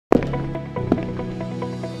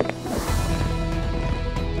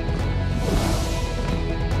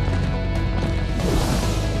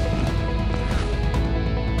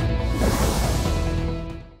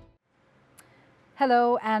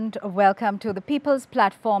Hello and welcome to the People's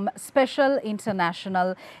Platform Special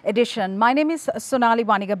International Edition. My name is Sonali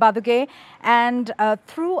Baduge, and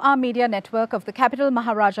through our media network of the Capital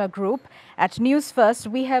Maharaja Group at Newsfirst,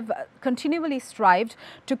 we have continually strived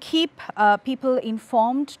to keep people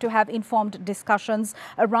informed, to have informed discussions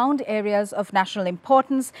around areas of national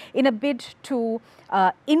importance in a bid to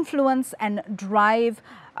influence and drive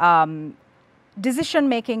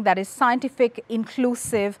decision-making that is scientific,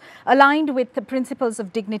 inclusive, aligned with the principles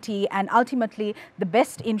of dignity and ultimately the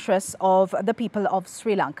best interests of the people of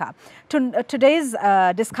Sri Lanka. Today's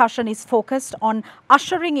discussion is focused on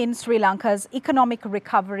ushering in Sri Lanka's economic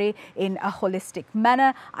recovery in a holistic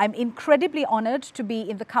manner. I'm incredibly honored to be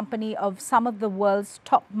in the company of some of the world's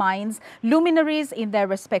top minds, luminaries in their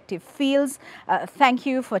respective fields. Thank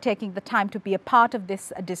you for taking the time to be a part of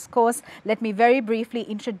this discourse. Let me very briefly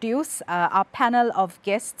introduce our panel of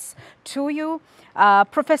guests to you.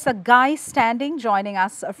 Professor Guy Standing joining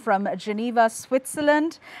us from Geneva,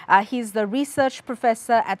 Switzerland. He's the research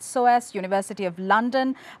professor at SOAS, University of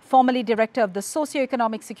London, formerly director of the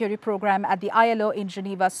Socio-Economic Security Program at the ILO in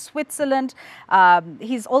Geneva, Switzerland.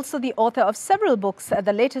 He's also the author of several books,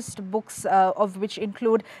 the latest books of which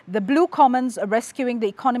include The Blue Commons, Rescuing the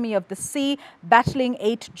Economy of the Sea, Battling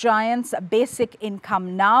Eight Giants, Basic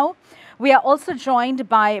Income Now. We are also joined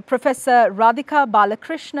by Professor Radhika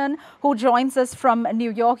Balakrishnan, who joins us from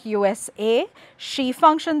New York, USA. She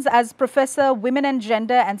functions as Professor Women and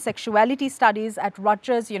Gender and Sexuality Studies at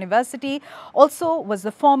Rutgers University. Also was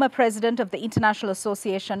the former president of the International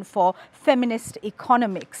Association for Feminist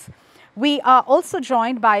Economics. We are also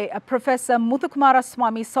joined by Professor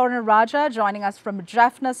Muthukumaraswamy Sornaraja, joining us from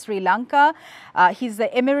Jaffna, Sri Lanka. He's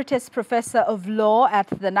the Emeritus Professor of Law at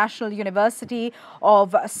the National University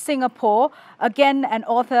of Singapore. Again, an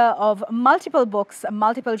author of multiple books,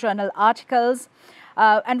 multiple journal articles.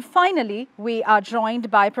 And finally, we are joined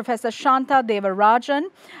by Professor Shanta Devarajan.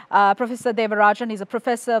 Professor Devarajan is a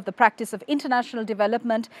professor of the practice of international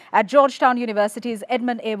development at Georgetown University's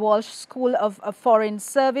Edmund A. Walsh School of Foreign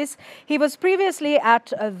Service. He was previously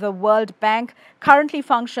at the World Bank, currently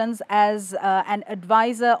functions as an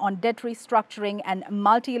advisor on debt restructuring and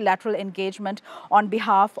multilateral engagement on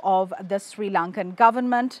behalf of the Sri Lankan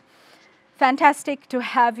government. Fantastic to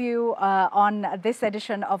have you on this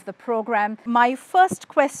edition of the program. My first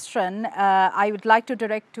question I would like to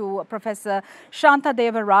direct to Professor Shanta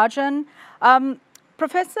Devarajan.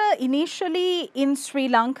 Professor, initially in Sri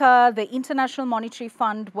Lanka, the International Monetary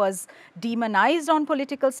Fund was demonized on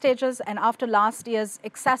political stages, and after last year's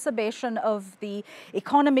exacerbation of the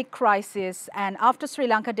economic crisis and after Sri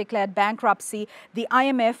Lanka declared bankruptcy, the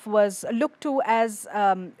IMF was looked to as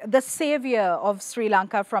the savior of Sri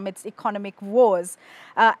Lanka from its economic woes.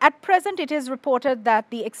 At present, it is reported that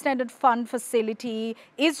the extended fund facility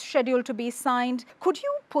is scheduled to be signed. Could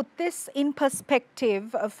you put this in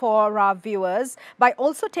perspective for our viewers by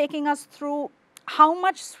also taking us through how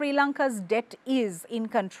much Sri Lanka's debt is in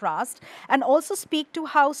contrast, and also speak to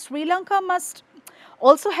how Sri Lanka must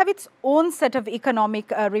also have its own set of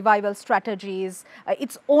economic revival strategies,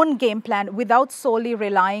 its own game plan without solely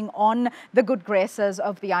relying on the good graces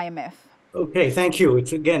of the IMF? Okay, thank you.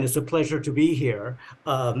 It's a pleasure to be here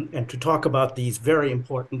and to talk about these very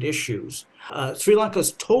important issues. Sri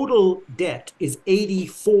Lanka's total debt is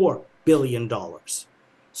 $84 billion.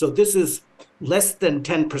 So this is less than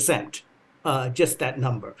 10%, just that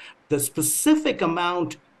number. The specific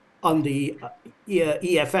amount on the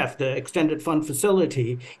EFF, the Extended Fund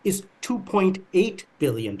Facility, is $2.8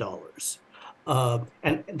 billion.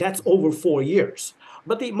 And that's over 4 years.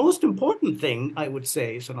 But the most important thing, I would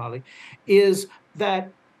say, Sonali, is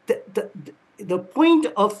that the point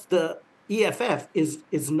of the EFF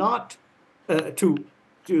is not to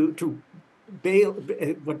bail,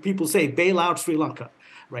 what people say, bail out Sri Lanka,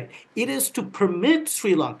 right? It is to permit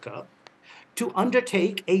Sri Lanka to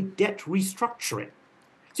undertake a debt restructuring.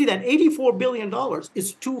 See, that $84 billion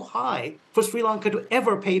is too high for Sri Lanka to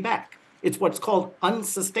ever pay back. It's what's called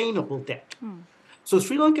unsustainable debt. So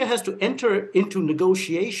Sri Lanka has to enter into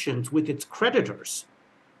negotiations with its creditors,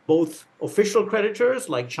 both official creditors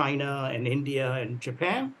like China and India and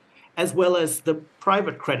Japan, as well as the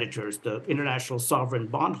private creditors, the international sovereign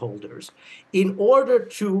bondholders, in order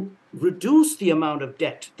to reduce the amount of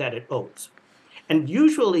debt that it owes. And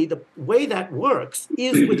usually the way that works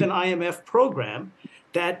is with an IMF program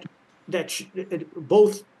that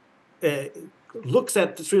both looks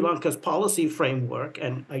at Sri Lanka's policy framework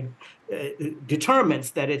and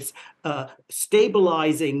determines that it's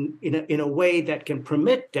stabilizing in a way that can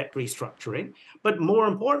permit debt restructuring, but more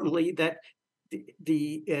importantly, that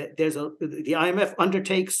the IMF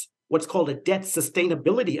undertakes what's called a debt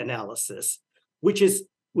sustainability analysis which is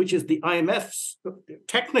the IMF's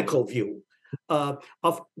technical view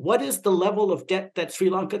of what is the level of debt that Sri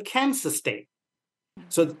Lanka can sustain.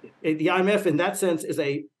 So the IMF, in that sense, is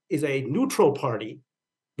a neutral party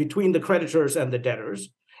between the creditors and the debtors,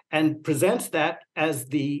 and presents that as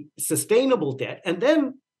the sustainable debt. And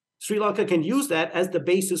then Sri Lanka can use that as the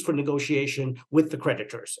basis for negotiation with the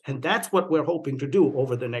creditors. And that's what we're hoping to do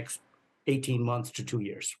over the next 18 months to 2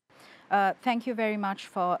 years. Thank you very much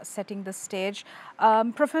for setting the stage.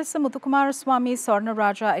 Professor Muthukumaraswamy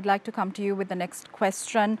Sornaraja, I'd like to come to you with the next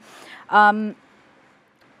question.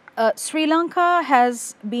 Sri Lanka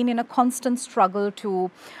has been in a constant struggle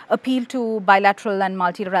to appeal to bilateral and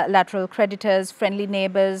multilateral creditors, friendly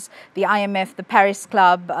neighbors, the IMF, the Paris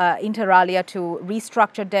Club, inter alia, to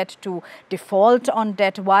restructure debt, to default on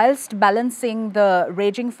debt, whilst balancing the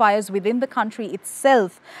raging fires within the country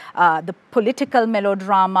itself, the political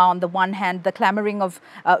melodrama on the one hand, the clamoring of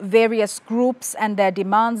various groups and their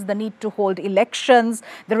demands, the need to hold elections,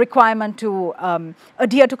 the requirement to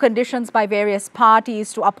adhere to conditions by various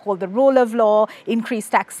parties to uphold the rule of law, increase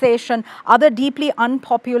taxation, other deeply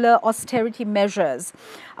unpopular austerity measures.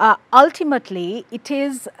 Ultimately, it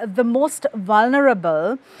is the most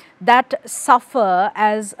vulnerable that suffer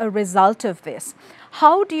as a result of this.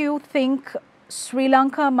 How do you think Sri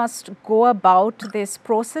Lanka must go about this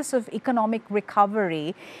process of economic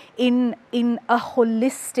recovery in a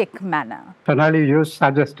holistic manner? Sonali, you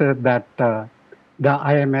suggested that the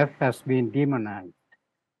IMF has been demonized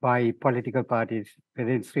by political parties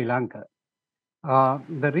within Sri Lanka.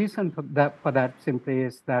 The reason for that simply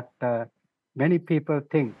is that many people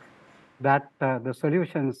think that the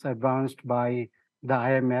solutions advanced by the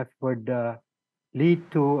IMF would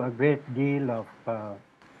lead to a great deal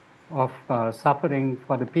of suffering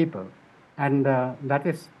for the people. And that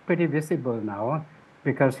is pretty visible now,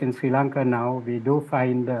 because in Sri Lanka now we do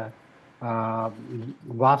find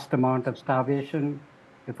vast amount of starvation.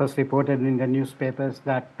 It was reported in the newspapers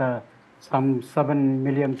that some 7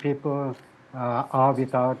 million people are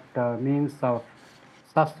without means of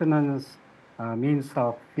sustenance, means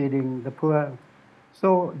of feeding the poor.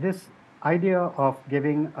 So this idea of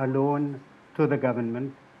giving a loan to the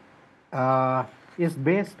government is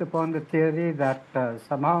based upon the theory that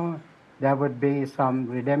somehow there would be some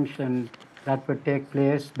redemption that would take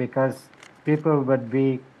place, because people would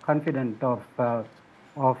be confident of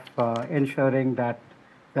ensuring that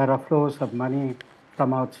there are flows of money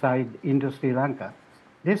from outside into Sri Lanka.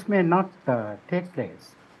 This may not take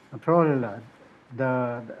place. After all,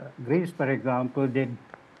 the Greece, for example, did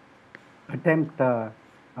attempt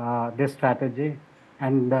this strategy,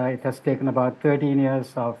 and it has taken about 13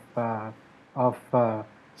 years of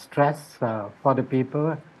stress for the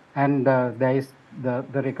people, and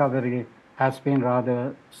the recovery has been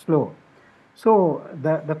rather slow. So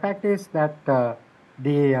the fact is that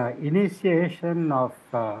the initiation of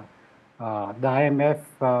the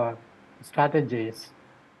IMF strategies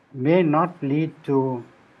may not lead to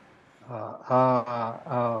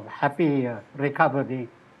a happy recovery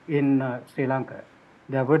in Sri Lanka.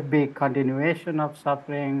 There would be continuation of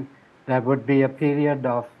suffering. There would be a period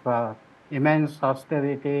of immense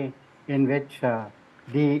austerity in which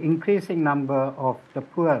the increasing number of the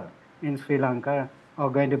poor in Sri Lanka are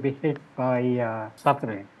going to be hit by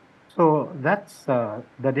suffering. So that's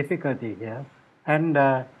the difficulty here. And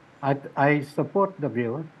I support the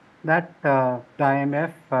view that the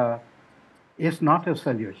IMF is not a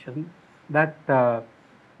solution, that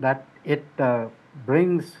it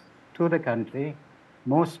brings to the country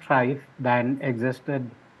more strife than existed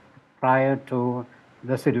prior to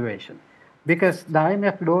the situation. Because the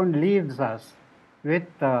IMF loan leaves us with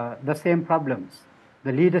the same problems.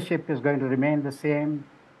 The leadership is going to remain the same.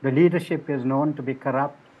 The leadership is known to be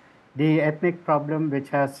corrupt. The ethnic problem, which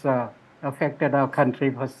has affected our country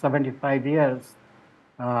for 75 years,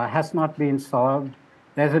 has not been solved.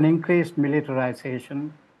 There's an increased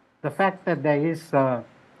militarization. The fact that there is a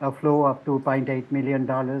flow of $2.8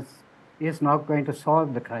 million is not going to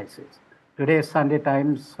solve the crisis. Today's Sunday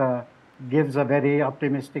Times gives a very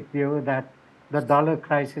optimistic view that the dollar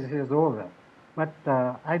crisis is over. But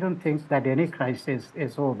I don't think that any crisis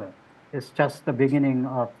is over. It's just the beginning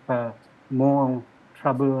of more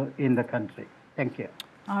trouble in the country. Thank you.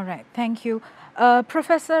 All right, thank you.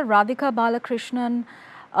 Professor Radhika Balakrishnan,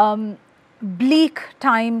 bleak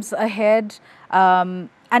times ahead.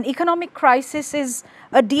 An economic crisis is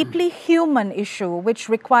a deeply human issue which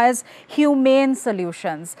requires humane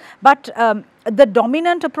solutions. But the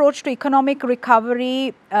dominant approach to economic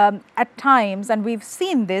recovery at times, and we've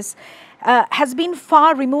seen this, has been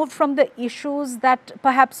far removed from the issues that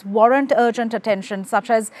perhaps warrant urgent attention,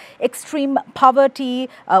 such as extreme poverty,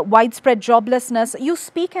 widespread joblessness. You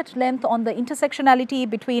speak at length on the intersectionality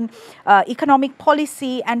between economic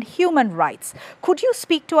policy and human rights. Could you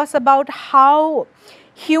speak to us about how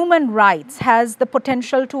human rights has the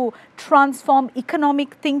potential to transform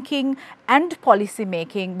economic thinking and policy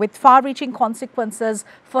making with far-reaching consequences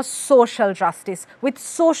for social justice, with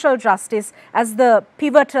social justice as the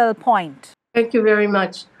pivotal point? Thank you very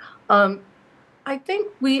much. I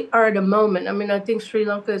think we are at a moment, I think Sri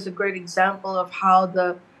Lanka is a great example of how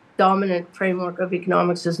the dominant framework of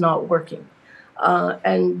economics is not working.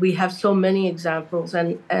 And we have so many examples,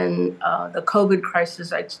 and the COVID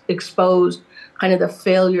crisis exposed kind of the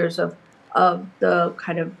failures of the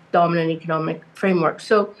kind of dominant economic framework.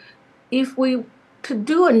 So if we could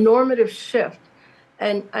do a normative shift,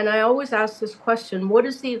 and I always ask this question, what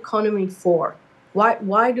is the economy for?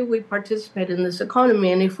 Why do we participate in this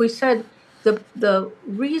economy? And if we said the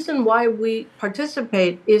reason why we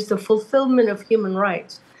participate is the fulfillment of human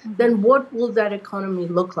rights, then what will that economy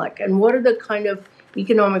look like? And what are the kind of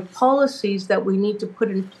economic policies that we need to put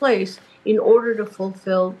in place in order to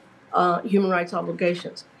fulfill human rights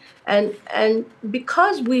obligations? And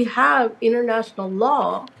because we have international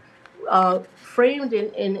law framed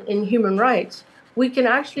in human rights, we can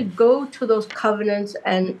actually go to those covenants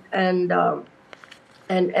and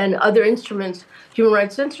other instruments, human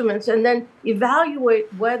rights instruments, and then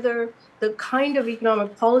evaluate whether the kind of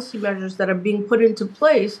economic policy measures that are being put into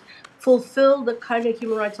place fulfill the kind of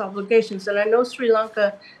human rights obligations. And I know Sri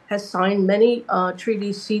Lanka has signed many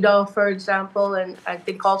treaties, CEDAW, for example, and I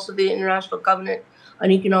think also the International Covenant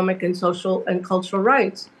on Economic and Social and Cultural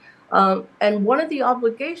Rights. And one of the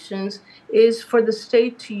obligations is for the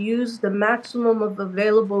state to use the maximum of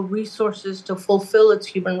available resources to fulfill its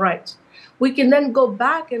human rights. We can then go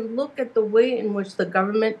back and look at the way in which the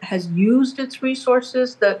government has used its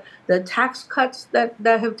resources, the tax cuts that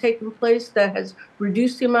have taken place that has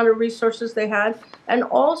reduced the amount of resources they had, and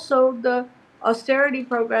also the austerity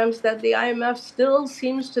programs that the IMF still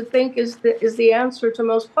seems to think is the answer to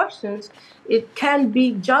most questions. It can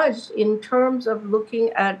be judged in terms of looking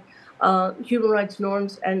at human rights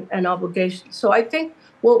norms and obligations. So I think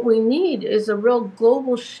what we need is a real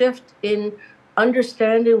global shift in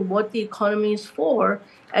understanding what the economy is for.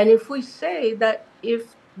 And if we say that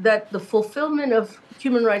the fulfillment of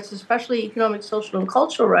human rights, especially economic, social, and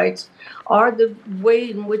cultural rights, are the way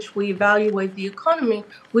in which we evaluate the economy,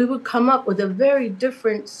 we would come up with a very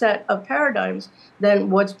different set of paradigms than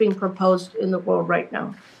what's being proposed in the world right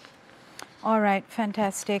now. All right,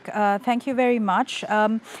 fantastic. Thank you very much.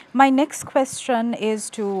 My next question is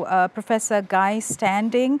to Professor Guy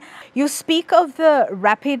Standing. You speak of the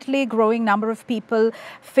rapidly growing number of people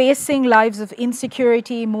facing lives of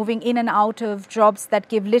insecurity, moving in and out of jobs that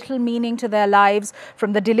give little meaning to their lives,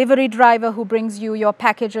 from the delivery driver who brings you your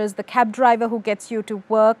packages, the cab driver who gets you to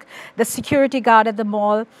work, the security guard at the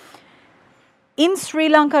mall. In Sri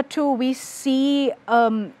Lanka too, we see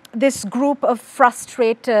this group of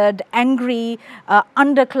frustrated, angry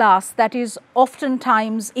underclass that is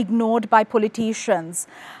oftentimes ignored by politicians.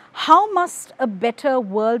 How must a better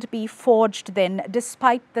world be forged then,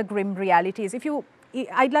 despite the grim realities?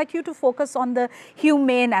 I'd like you to focus on the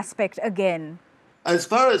humane aspect again. As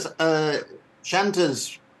far as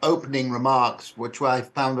Shanta's opening remarks, which I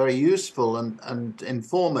found very useful and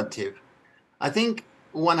informative, I think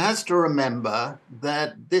one has to remember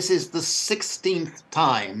that this is the 16th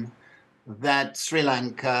time that Sri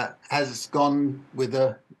Lanka has gone with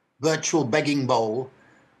a virtual begging bowl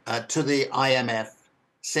to the IMF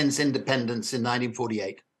since independence in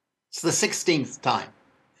 1948. It's the 16th time.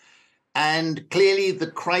 And clearly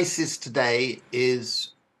the crisis today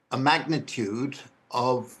is a magnitude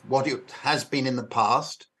of what it has been in the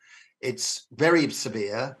past. It's very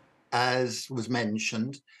severe, as was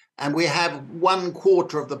mentioned. And we have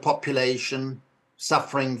 1/4 of the population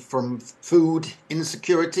suffering from food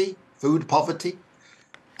insecurity, food poverty.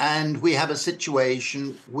 And we have a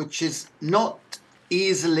situation which is not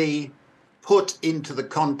easily put into the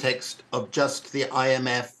context of just the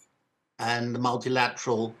IMF and the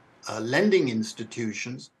multilateral lending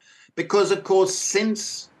institutions, because, of course,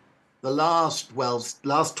 since the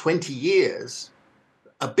last 20 years,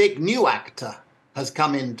 a big new actor has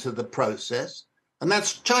come into the process, and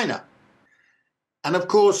that's China. And of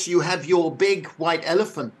course, you have your big white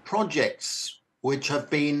elephant projects, which have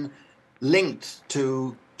been linked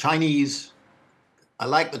to Chinese, I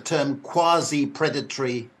like the term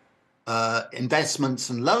quasi-predatory investments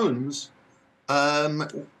and loans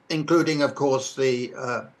including, of course, the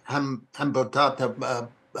Hambantota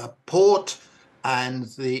port and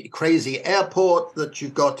the crazy airport that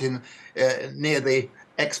you've got in near the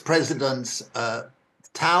ex-president's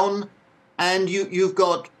town, and you've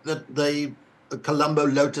got the Colombo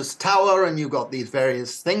Lotus Tower, and you've got these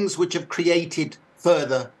various things which have created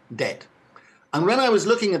further debt. And when I was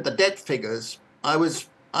looking at the debt figures, I was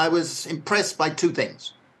impressed by two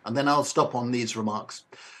things, and then I'll stop on these remarks.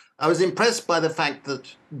 I was impressed by the fact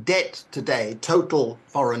that debt today, total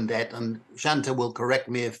foreign debt, and Shanta will correct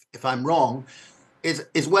me if I'm wrong,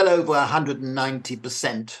 is well over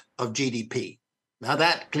 190% of GDP. Now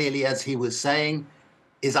that clearly, as he was saying,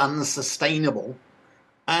 is unsustainable.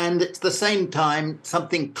 And at the same time,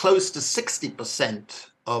 something close to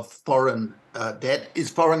 60% of foreign debt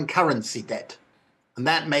is foreign currency debt. And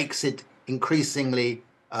that makes it increasingly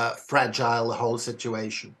fragile, the whole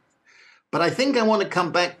situation. But I think I want to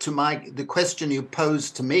come back to the question you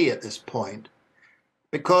posed to me at this point,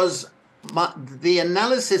 because the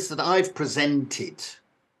analysis that I've presented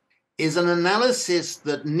is an analysis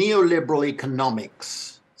that neoliberal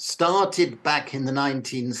economics started back in the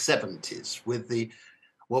 1970s with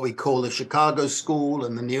what we call the Chicago School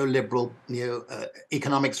and the neoliberal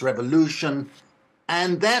economics revolution.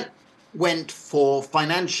 And that went for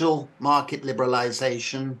financial market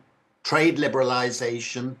liberalization, trade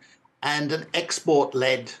liberalization, and an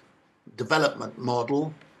export-led development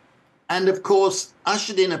model, and of course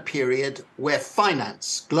ushered in a period where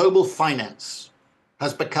finance, global finance,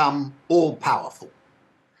 has become all-powerful.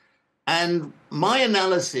 And my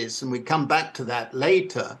analysis, and we come back to that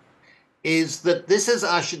later, is that this has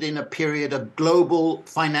ushered in a period of global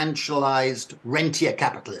financialized rentier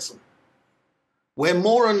capitalism, where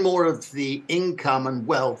more and more of the income and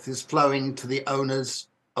wealth is flowing to the owners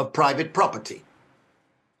of private property.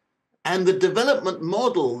 And the development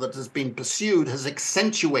model that has been pursued has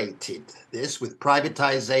accentuated this with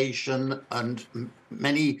privatization and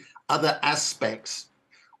many other aspects,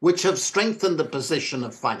 which have strengthened the position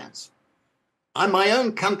of finance. In my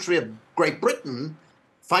own country of Great Britain,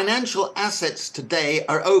 financial assets today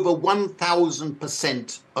are over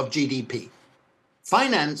 1,000% of GDP.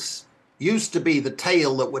 Finance used to be the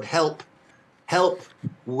tail that would help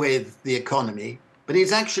with the economy, but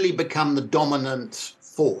it's actually become the dominant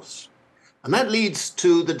force. And that leads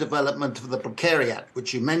to the development of the precariat,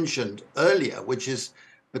 which you mentioned earlier, which is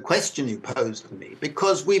the question you posed to me,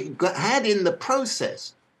 because we've had in the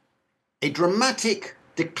process a dramatic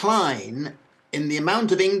decline in the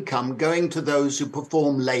amount of income going to those who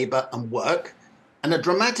perform labor and work, and a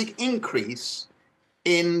dramatic increase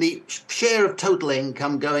in the share of total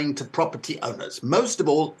income going to property owners, most of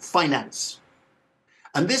all finance.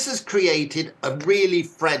 And this has created a really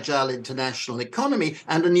fragile international economy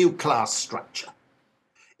and a new class structure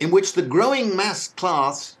in which the growing mass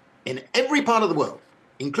class in every part of the world,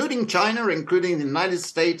 including China, including the United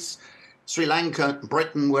States, Sri Lanka,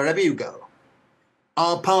 Britain, wherever you go,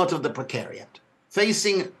 are part of the precariat,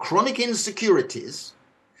 facing chronic insecurities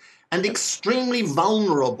and extremely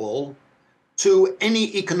vulnerable to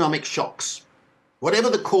any economic shocks, whatever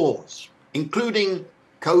the cause, including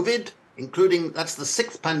COVID, that's the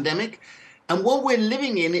sixth pandemic. And what we're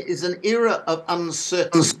living in is an era of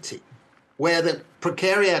uncertainty where the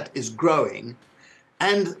precariat is growing.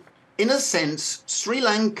 And in a sense, Sri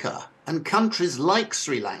Lanka and countries like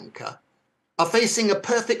Sri Lanka are facing a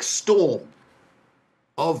perfect storm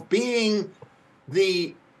of being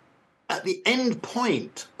at the end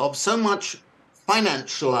point of so much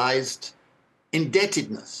financialized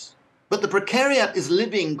indebtedness. But the precariat is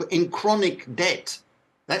living in chronic debt.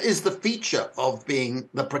 That is the feature of being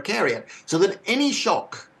the precariat. So that any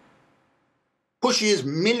shock pushes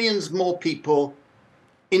millions more people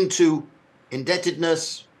into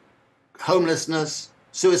indebtedness, homelessness,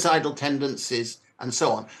 suicidal tendencies, and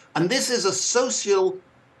so on. And this is a social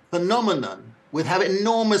phenomenon with have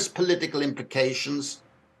enormous political implications,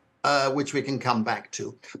 which we can come back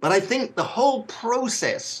to. But I think the whole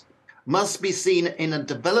process must be seen in a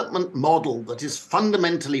development model that is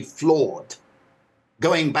fundamentally flawed,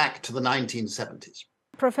 going back to the 1970s.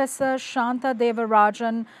 Professor Shanta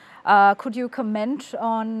Devarajan, could you comment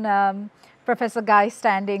on Professor Guy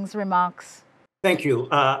Standing's remarks? Thank you.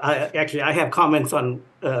 I have comments on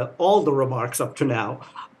all the remarks up to now.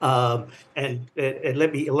 And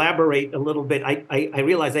let me elaborate a little bit. I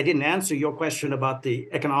realize I didn't answer your question about the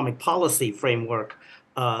economic policy framework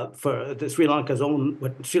for Sri Lanka's own,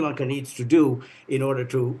 what Sri Lanka needs to do in order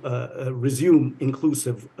to resume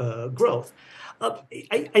inclusive growth.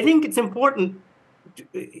 I think it's important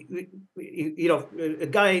a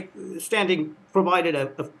guy standing provided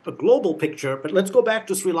a global picture, but let's go back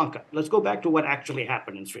to Sri Lanka. Let's go back to what actually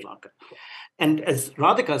happened in Sri Lanka. And as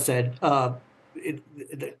Radhika said,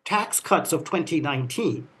 the tax cuts of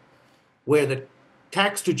 2019, where the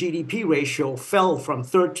tax to GDP ratio fell from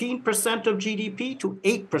 13% of GDP to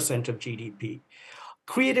 8% of GDP,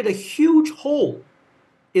 created a huge hole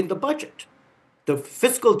in the budget. The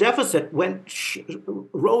fiscal deficit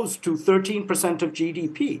rose to 13% of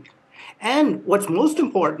GDP. And what's most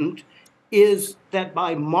important is that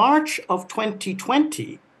by March of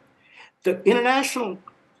 2020, the international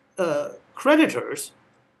creditors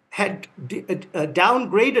had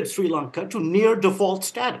downgraded Sri Lanka to near default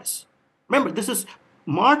status. Remember, this is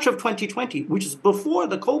March of 2020, which is before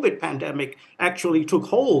the COVID pandemic actually took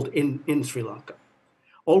hold in Sri Lanka.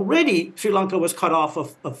 Already, Sri Lanka was cut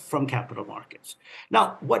off from capital markets.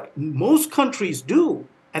 Now, what most countries do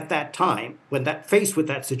at that time, when faced with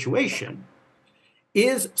that situation,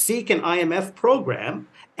 is seek an IMF program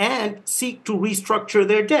and seek to restructure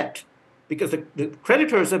their debt, because the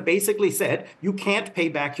creditors have basically said, you can't pay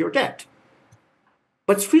back your debt.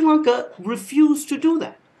 But Sri Lanka refused to do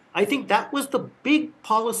that. I think that was the big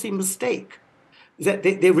policy mistake, that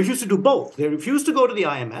they refused to do both. They refused to go to the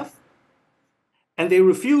IMF, and they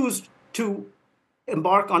refused to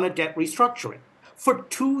embark on a debt restructuring for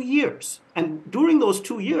 2 years. And during those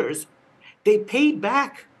 2 years, they paid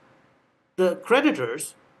back the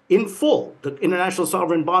creditors in full, the international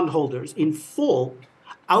sovereign bondholders in full,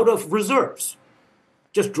 out of reserves,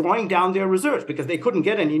 just drawing down their reserves because they couldn't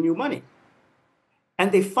get any new money.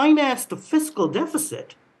 And they financed the fiscal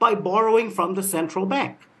deficit by borrowing from the central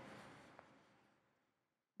bank.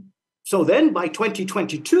 So then by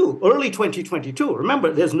 2022, early 2022,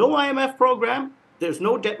 remember, there's no IMF program, there's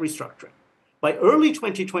no debt restructuring. By early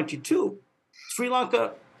 2022, Sri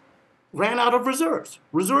Lanka ran out of reserves.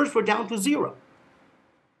 Reserves were down to zero.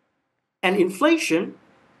 And inflation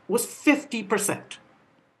was 50%,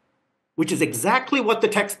 which is exactly what the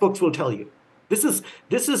textbooks will tell you. This is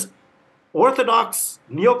orthodox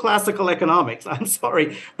neoclassical economics. I'm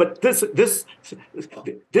sorry, but this is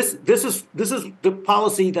the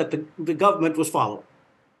policy that the government was following,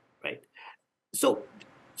 right? So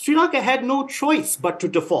Sri Lanka had no choice but to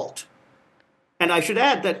default. And I should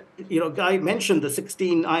add that, Guy mentioned the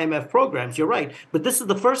 16 IMF programs. You're right, but this is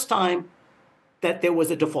the first time that there was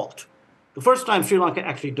a default. The first time Sri Lanka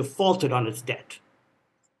actually defaulted on its debt.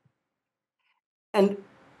 And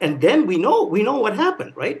then we know what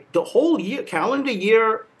happened, right? The whole year, calendar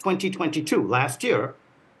year 2022, last year,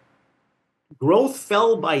 growth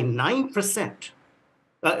fell by 9%.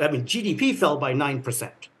 GDP fell by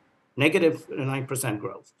 9%, negative 9%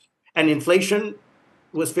 growth. And inflation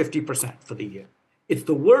was 50% for the year. It's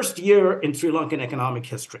the worst year in Sri Lankan economic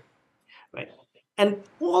history, right? And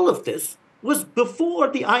all of this was before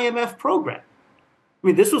the IMF program. I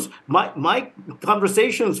mean, this was my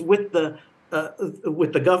conversations with the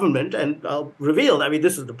government, and I'll reveal,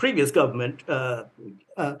 this is the previous government,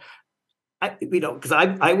 because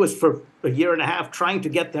I was for a year and a half trying to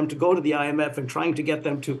get them to go to the IMF and trying to get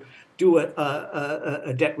them to do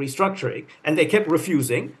a debt restructuring, and they kept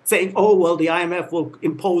refusing, saying, oh, well, the IMF will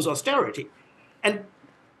impose austerity. And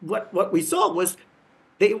what we saw was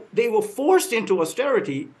they were forced into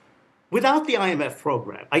austerity without the IMF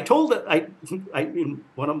program. I told in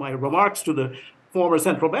one of my remarks to the former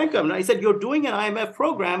central bank governor, I said, you're doing an IMF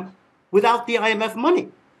program without the IMF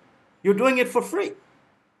money. You're doing it for free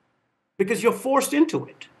because you're forced into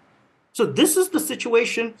it. So this is the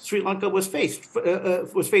situation Sri Lanka was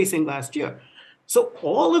facing last year. So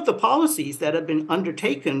all of the policies that have been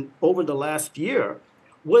undertaken over the last year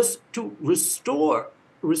was to restore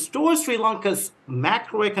Sri Lanka's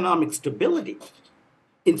macroeconomic stability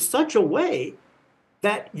in such a way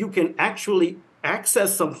that you can actually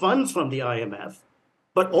access some funds from the IMF,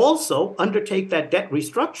 but also undertake that debt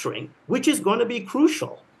restructuring, which is going to be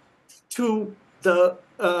crucial to the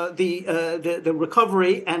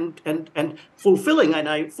recovery and fulfilling. And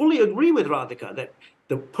I fully agree with Radhika that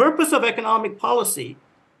the purpose of economic policy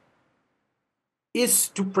is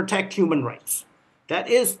to protect human rights. That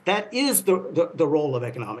is the role of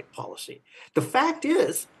economic policy. The fact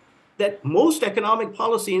is that most economic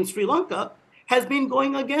policy in Sri Lanka has been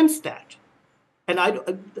going against that. And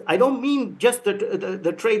I don't mean just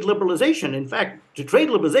the trade liberalization. In fact, the trade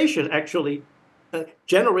liberalization actually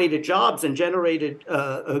generated jobs and generated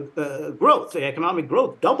growth. The economic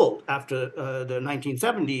growth doubled after the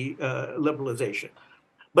 1970 liberalization.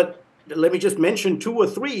 But let me just mention 2 or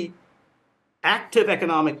 3 active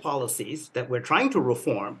economic policies that we're trying to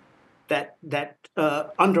reform that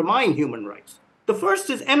undermine human rights. The first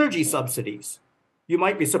is energy subsidies. you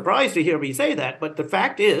might be surprised to hear me say that, but the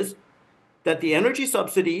fact is that the energy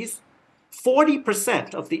subsidies,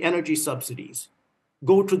 40% of the energy subsidies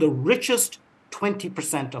go to the richest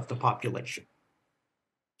 20% of the population.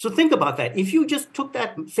 So think about that. If you just took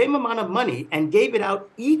that same amount of money and gave it out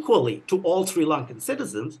equally to all Sri Lankan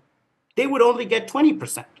citizens, they would only get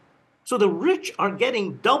 20%. So the rich are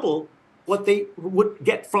getting double what they would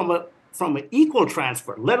get from an equal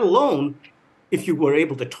transfer, let alone if you were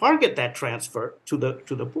able to target that transfer to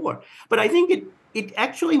the poor. But I think it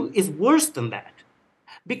actually is worse than that,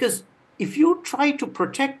 because if you try to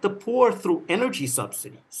protect the poor through energy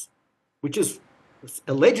subsidies, which is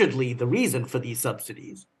allegedly the reason for these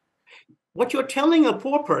subsidies, what you're telling a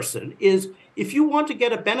poor person is, if you want to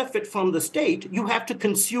get a benefit from the state, you have to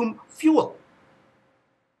consume fuel.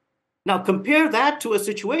 Now compare that to a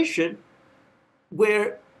situation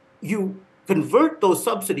where you convert those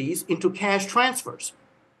subsidies into cash transfers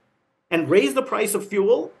and raise the price of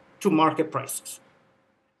fuel to market prices.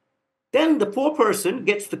 Then the poor person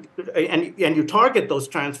gets and you target those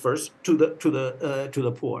transfers to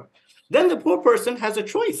the poor. Then the poor person has a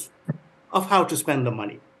choice of how to spend the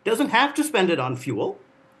money. Doesn't have to spend it on fuel.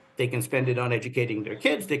 They can spend it on educating their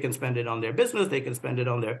kids. They can spend it on their business. They can spend it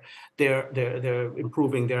on their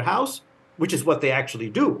improving their house, which is what they actually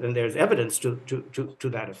do. And there's evidence to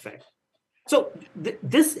that effect. So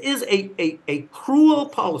this is a cruel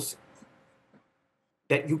policy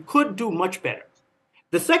that you could do much better.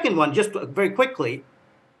 The second one, just very quickly,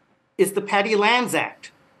 is the Paddy Lands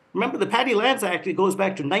Act. Remember, the Paddy Lands Act, it goes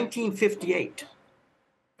back to 1958.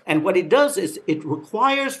 And what it does is it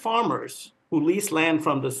requires farmers who lease land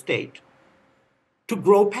from the state to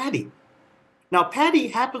grow paddy. Now, paddy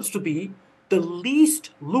happens to be the least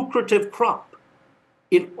lucrative crop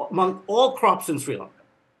among all crops in Sri Lanka.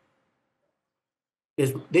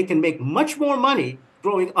 They can make much more money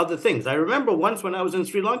growing other things. I remember once when I was in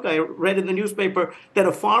Sri Lanka, I read in the newspaper that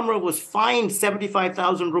a farmer was fined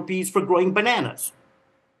 75,000 rupees for growing bananas.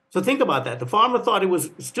 So think about that. The farmer thought it was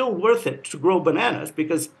still worth it to grow bananas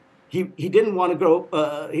because he didn't want to grow.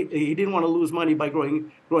 He didn't want to lose money by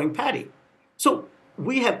growing paddy. So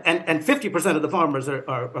we have, and 50% of the farmers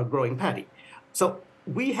are growing paddy. So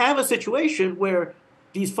we have a situation where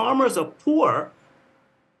these farmers are poor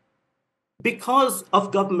because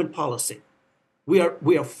of government policy. We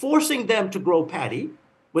are forcing them to grow paddy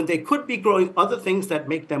when they could be growing other things that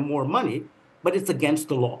make them more money, but it's against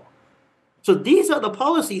the law. So these are the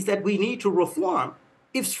policies that we need to reform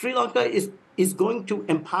if Sri Lanka is going to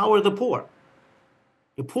empower the poor.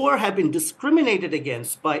 The poor have been discriminated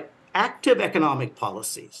against by active economic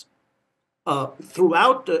policies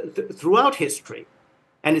throughout history.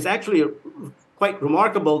 And it's actually quite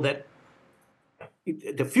remarkable that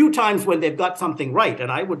the few times when they've got something right,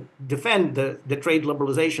 and I would defend the trade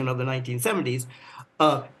liberalization of the 1970s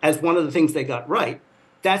as one of the things they got right,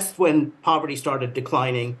 that's when poverty started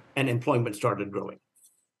declining and employment started growing.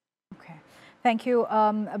 Okay, thank you.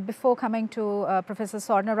 Before coming to Professor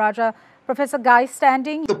Swarnaraja, Professor Guy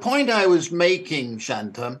Standing. The point I was making,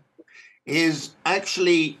 Shanta, is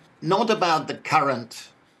actually not about the current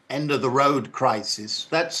end of the road crisis.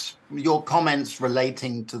 That's your comments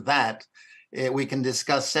relating to that. We can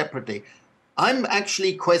discuss separately. I'm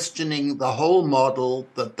actually questioning the whole model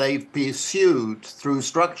that they've pursued through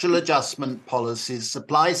structural adjustment policies,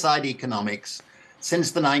 supply-side economics,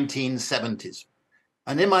 since the 1970s.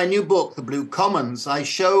 And in my new book, The Blue Commons, I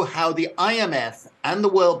show how the IMF and the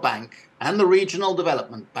World Bank and the regional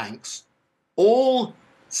development banks all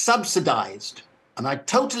subsidized, and I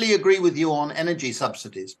totally agree with you on energy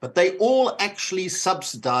subsidies, but they all actually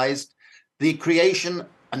subsidized the creation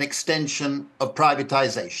and extension of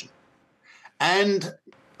privatization and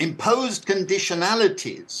imposed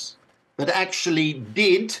conditionalities that actually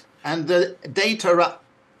did, and the data are,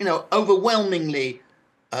 overwhelmingly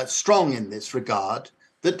strong in this regard,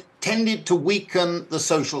 that tended to weaken the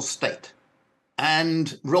social state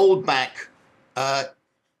and rolled back,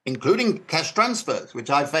 including cash transfers, which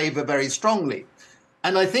I favor very strongly.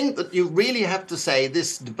 And I think that you really have to say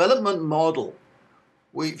this development model,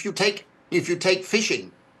 if you take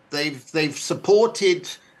fishing, they've supported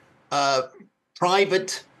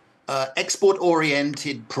private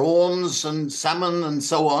export-oriented prawns and salmon and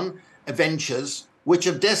so on ventures, which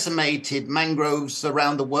have decimated mangroves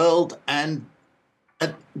around the world and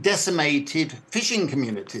decimated fishing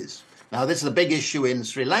communities. Now, this is a big issue in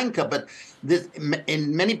Sri Lanka, but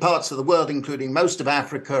in many parts of the world, including most of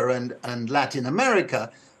Africa and Latin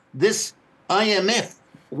America, this IMF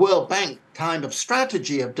World Bank kind of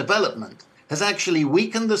strategy of development has actually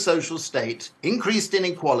weakened the social state, increased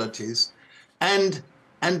inequalities, and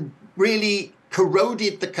really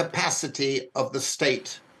corroded the capacity of the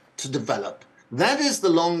state to develop. That is the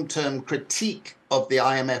long-term critique of the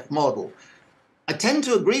IMF model. I tend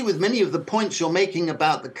to agree with many of the points you're making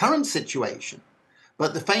about the current situation,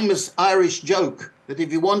 but the famous Irish joke that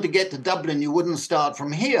if you want to get to Dublin, you wouldn't start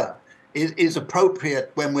from here is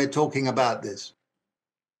appropriate when we're talking about this.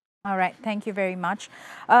 All right, thank you very much.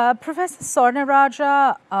 Professor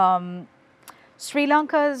Swarnaraja, Sri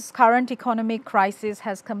Lanka's current economic crisis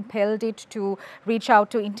has compelled it to reach out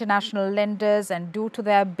to international lenders and do to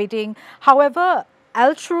their bidding. However,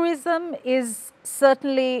 altruism is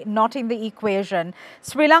certainly not in the equation.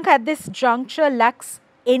 Sri Lanka at this juncture lacks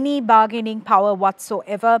any bargaining power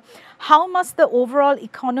whatsoever. How must the overall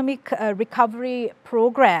economic recovery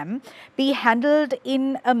program be handled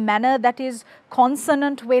in a manner that is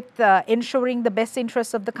consonant with ensuring the best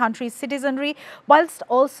interests of the country's citizenry, whilst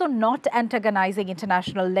also not antagonizing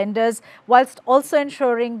international lenders, whilst also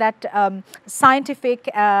ensuring that scientific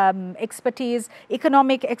expertise,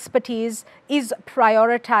 economic expertise is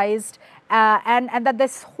prioritized, and that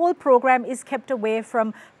this whole program is kept away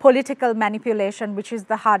from political manipulation, which is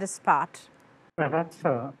the hardest part? Well, that's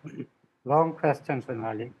a long question,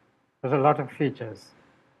 Sonali. There's a lot of features.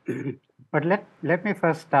 But let me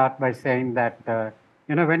first start by saying that,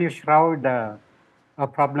 when you shroud a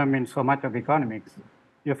problem in so much of economics,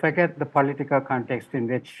 you forget the political context in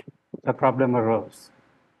which the problem arose.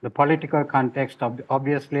 The political context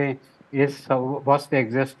obviously was the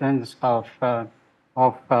existence of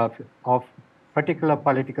particular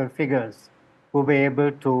political figures who were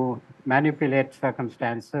able to manipulate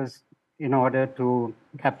circumstances in order to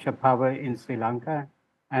capture power in Sri Lanka.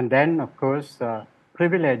 And then, of course,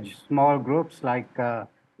 privilege small groups like the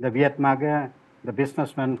Viet Maga, the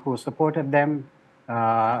businessmen who supported them,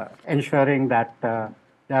 ensuring that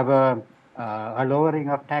there were a lowering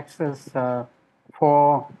of taxes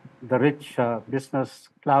for the rich business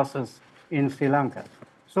classes in Sri Lanka.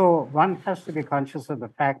 So one has to be conscious of the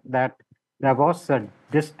fact that there was a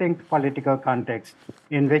distinct political context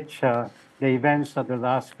in which the events of the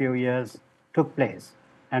last few years took place.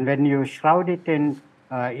 And when you shroud it in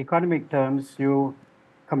economic terms, you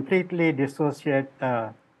completely dissociate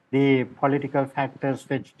the political factors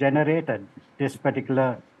which generated this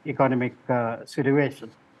particular economic situation.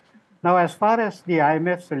 Now, as far as the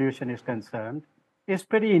IMF solution is concerned, it's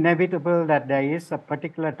pretty inevitable that there is a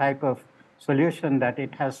particular type of solution that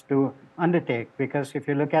it has to undertake, because if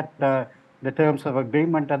you look at the terms of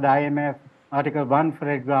agreement at the IMF, Article 1, for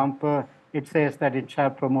example, it says that it shall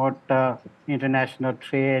promote international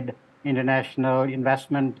trade, international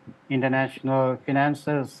investment, international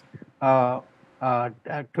finances, to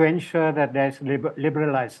ensure that there's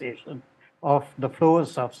liberalization of the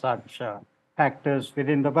flows of such factors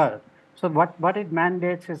within the world. So what it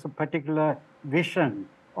mandates is a particular vision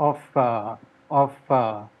of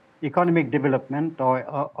economic development or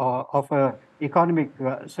of an economic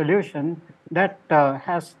solution that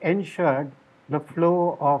has ensured the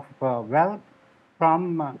flow of wealth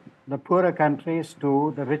from the poorer countries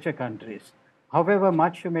to the richer countries. However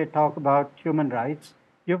much you may talk about human rights,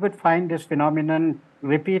 you would find this phenomenon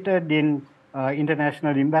repeated in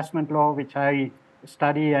international investment law, which I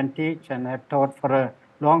study and teach and have taught for a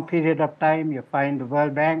long period of time. You find the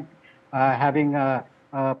World Bank having a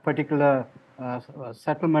particular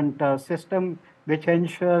settlement system which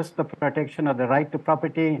ensures the protection of the right to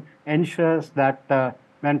property, ensures that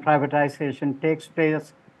when privatization takes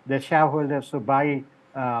place, the shareholders who buy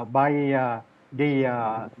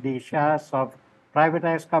the shares of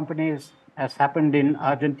privatized companies, as happened in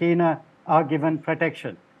Argentina, are given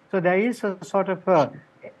protection. So there is a sort of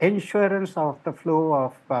insurance of the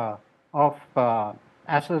flow of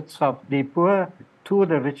assets of the poor to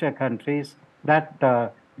the richer countries that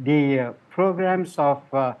the programs of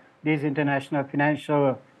these international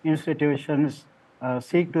financial institutions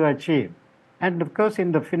seek to achieve. And of course,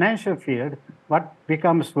 in the financial field, what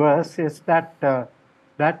becomes worse is that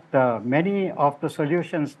many of the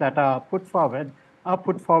solutions that are put forward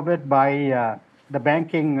by the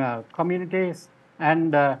banking communities,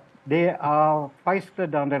 and they are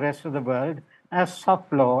foisted on the rest of the world as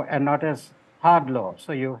soft law and not as hard law.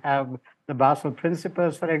 So you have the Basel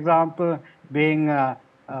Principles, for example, being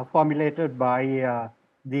formulated by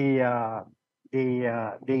the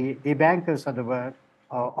bankers of the world,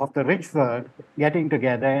 of the rich world, getting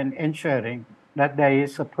together and ensuring that there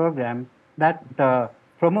is a program that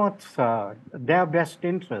promotes their best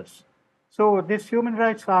interests. So this human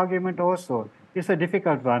rights argument also is a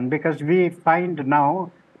difficult one, because we find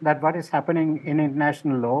now that what is happening in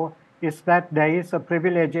international law is that there is a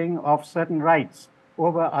privileging of certain rights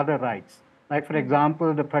over other rights. Like, for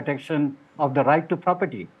example, the protection of the right to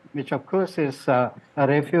property. which of course is a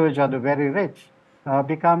refuge of the very rich,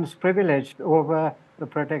 becomes privileged over the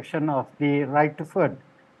protection of the right to food.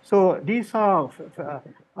 So these are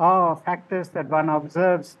factors that one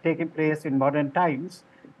observes taking place in modern times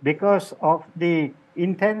because of the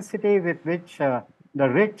intensity with which the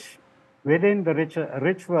rich within the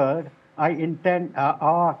rich world are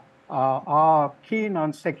keen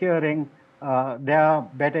on securing their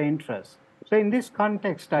better interests. So in this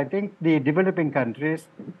context, I think the developing countries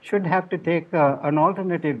should have to take an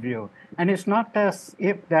alternative view. And it's not as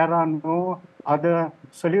if there are no other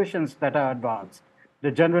solutions that are advanced.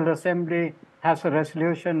 The General Assembly has a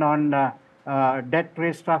resolution on debt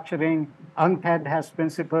restructuring. UNCTAD has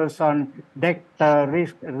principles on debt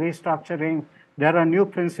restructuring. There are new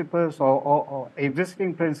principles or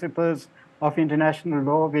existing principles of international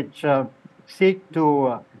law which seek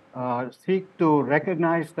to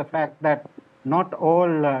recognize the fact that not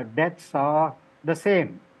all debts are the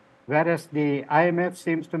same, whereas the IMF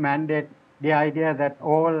seems to mandate the idea that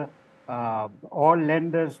all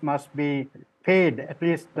lenders must be paid at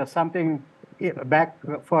least something back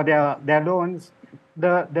for their loans.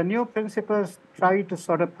 The new principles try to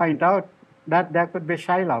sort of point out that there could be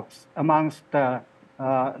shylouts amongst the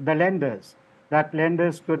lenders, that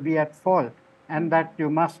lenders could be at fault, and that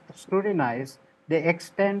you must scrutinize the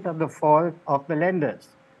extent of the fault of the lenders.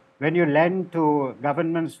 When you lend to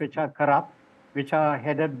governments which are corrupt, which are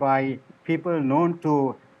headed by people known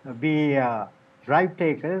to be bribe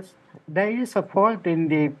takers, there is a fault in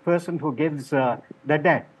the person who gives the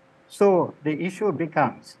debt. So the issue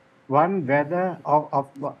becomes one whether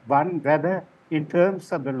in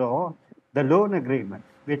terms of the law, the loan agreement,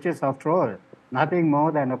 which is after all nothing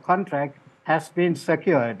more than a contract, has been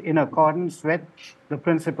secured in accordance with the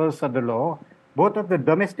principles of the law, both of the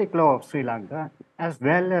domestic law of Sri Lanka as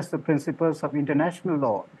well as the principles of international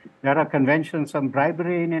law. There are conventions on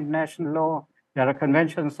bribery in international law. There are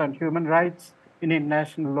conventions on human rights in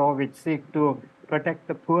international law which seek to protect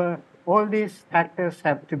the poor. All these factors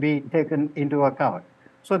have to be taken into account.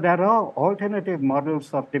 So there are alternative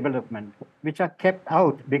models of development which are kept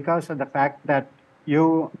out because of the fact that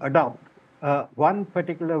you adopt one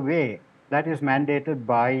particular way that is mandated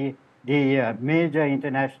by the major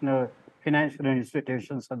international financial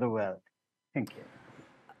institutions of the world. Thank you.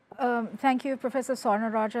 Thank you, Professor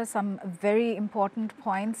Swarnaraja. Some very important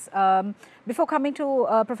points. Before coming to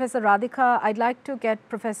Professor Radhika, I'd like to get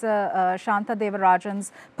Professor Shanta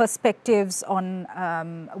Devarajan's perspectives on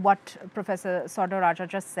what Professor Swarnaraja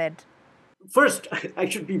just said. First, I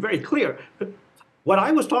should be very clear. What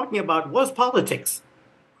I was talking about was politics.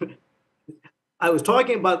 I was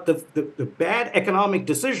talking about the bad economic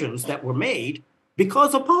decisions that were made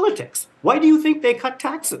because of politics. Why do you think they cut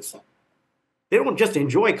taxes? They don't just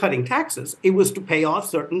enjoy cutting taxes. It was to pay off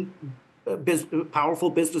certain powerful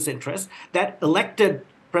business interests that elected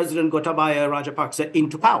President Gotabaya Rajapaksa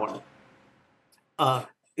into power.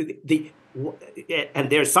 And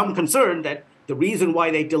there's some concern that the reason why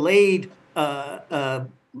they delayed debt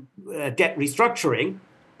restructuring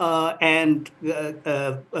and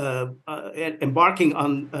embarking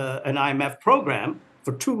on an IMF program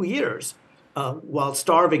for 2 years while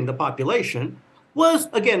starving the population was,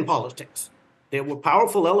 again, politics. There were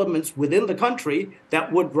powerful elements within the country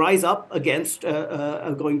that would rise up against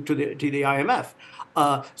going to the IMF.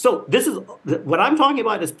 So this is what I'm talking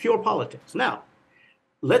about is pure politics. Now,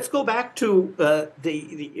 let's go back to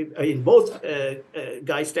in both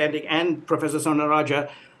Guy Standing and Professor Swarnaraja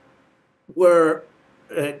were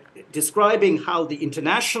describing how the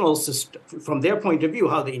international system, from their point of view,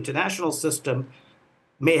 how the international system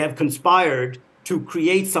may have conspired to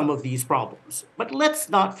create some of these problems. But let's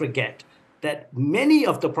not forget that many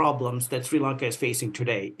of the problems that Sri Lanka is facing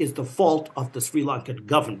today is the fault of the Sri Lankan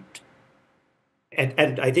government.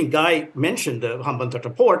 And I think Guy mentioned the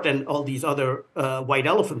Hambantota port and all these other white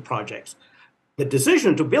elephant projects. The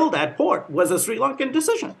decision to build that port was a Sri Lankan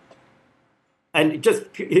decision. And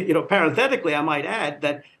just, parenthetically, I might add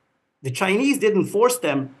that the Chinese didn't force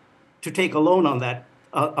them to take a loan on that,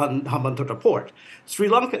 on Hambantota port. The Sri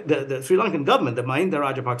Lankan government, the Mahinda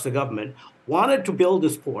Rajapaksa government, wanted to build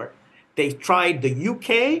this port. They tried the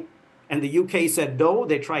UK, and the UK said no.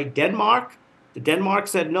 They tried Denmark. The Denmark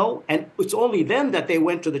said no. And it's only then that they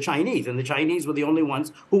went to the Chinese, and the Chinese were the only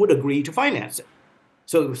ones who would agree to finance it.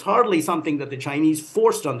 So it was hardly something that the Chinese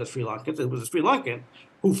forced on the Sri Lankans. It was the Sri Lankan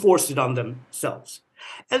who forced it on themselves.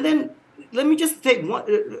 And then let me just take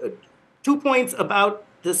 2 points about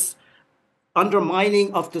this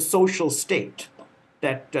undermining of the social state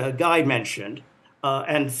that Guy mentioned.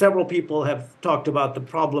 And several people have talked about the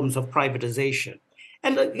problems of privatization.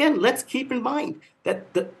 And again, let's keep in mind that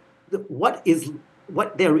what is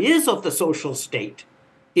what there is of the social state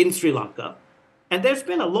in Sri Lanka, and there's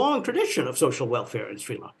been a long tradition of social welfare in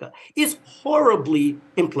Sri Lanka, is horribly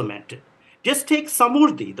implemented. Just take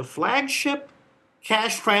Samurdhi, the flagship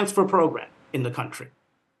cash transfer program in the country,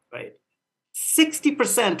 right?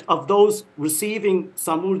 60% of those receiving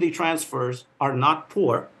Samurdhi transfers are not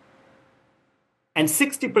poor, and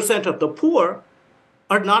 60% of the poor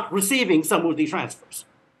are not receiving Samurdhi transfers.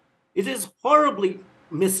 It is horribly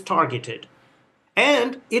mistargeted,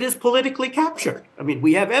 and it is politically captured. I mean,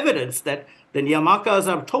 we have evidence that the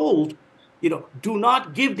Niyamakas are told, do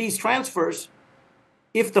not give these transfers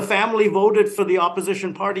if the family voted for the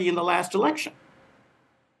opposition party in the last election.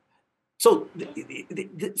 So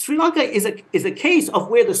Sri Lanka is a case of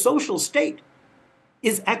where the social state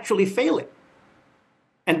is actually failing,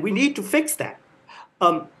 and we need to fix that.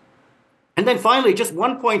 And then finally, just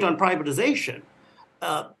one point on privatization.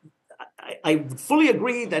 I fully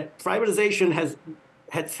agree that privatization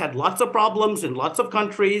has had lots of problems in lots of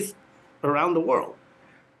countries around the world.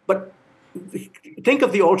 But think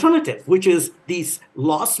of the alternative, which is these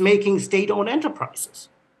loss-making state-owned enterprises.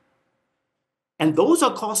 And those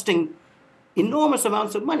are costing enormous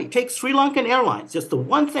amounts of money. Take Sri Lankan Airlines, just the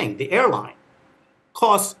one thing, the airline,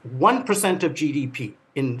 costs 1% of GDP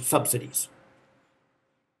in subsidies.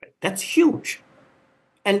 That's huge.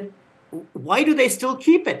 And why do they still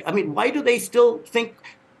keep it? I mean, why do they still think,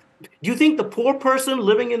 do you think the poor person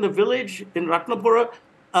living in the village in Ratnapura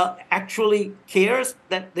actually cares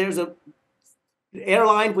that there's an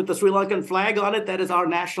airline with the Sri Lankan flag on it that is our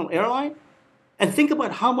national airline? And think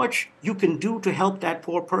about how much you can do to help that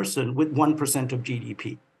poor person with 1% of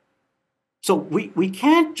GDP. So we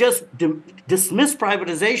can't just dismiss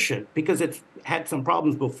privatization because it's had some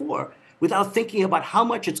problems before without thinking about how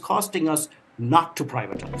much it's costing us not to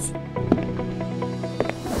privatize.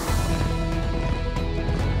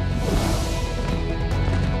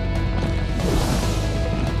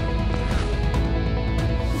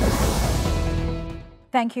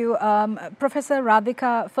 Thank you. Professor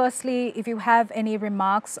Radhika, firstly, if you have any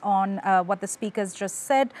remarks on what the speakers just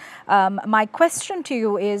said, my question to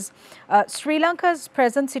you is, Sri Lanka's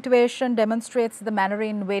present situation demonstrates the manner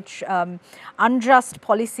in which unjust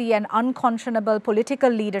policy and unconscionable political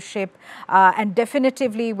leadership and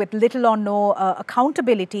definitively with little or no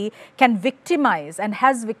accountability can victimize and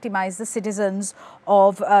has victimized the citizens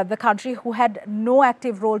of the country who had no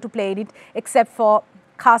active role to play in it except for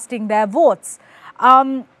casting their votes.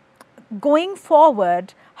 Going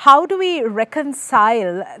forward, how do we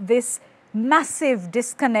reconcile this massive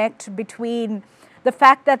disconnect between the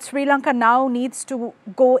fact that Sri Lanka now needs to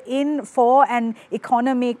go in for an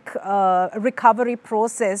economic recovery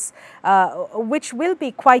process, which will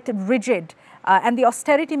be quite rigid, and the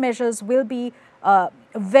austerity measures will be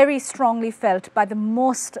very strongly felt by the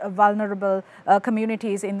most vulnerable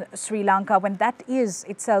communities in Sri Lanka, when that is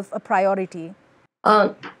itself a priority?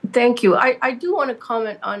 Thank you. I do want to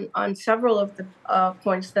comment on several of the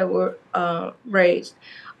points that were raised.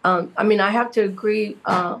 I mean, I have to agree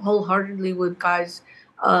wholeheartedly with Guy's,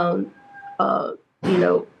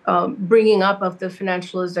 bringing up of the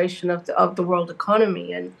financialization of the world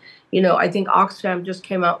economy. And, I think Oxfam just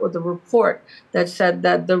came out with a report that said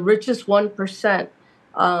that the richest 1%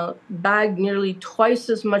 bagged nearly twice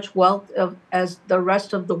as much wealth as the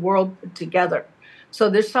rest of the world put together. So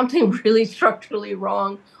there's something really structurally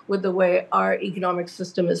wrong with the way our economic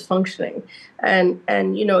system is functioning. And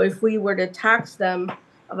if we were to tax them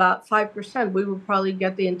about 5%, we would probably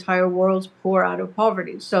get the entire world's poor out of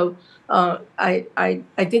poverty. So I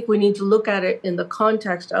think we need to look at it in the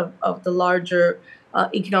context of the larger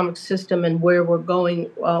economic system and where we're going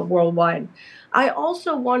worldwide. I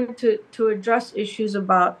also wanted to address issues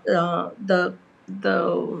about the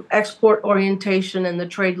export orientation and the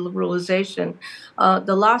trade liberalization.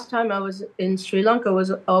 The last time I was in Sri Lanka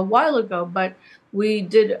was a while ago, but we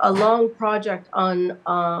did a long project on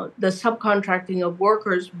the subcontracting of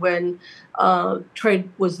workers when trade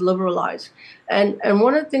was liberalized. And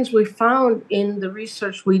one of the things we found in the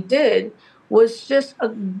research we did was just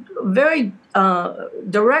a very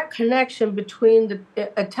direct connection between the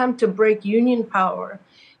attempt to break union power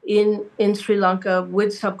in Sri Lanka with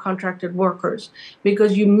subcontracted workers,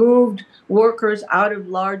 because you moved workers out of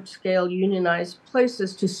large-scale unionized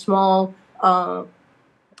places to small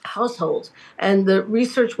households. And the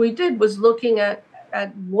research we did was looking at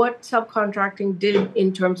what subcontracting did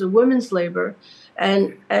in terms of women's labor.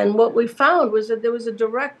 And what we found was that there was a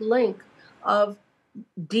direct link of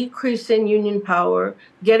decreasing union power,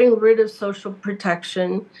 getting rid of social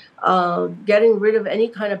protection, getting rid of any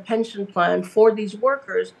kind of pension plan for these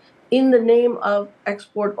workers in the name of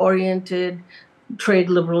export-oriented trade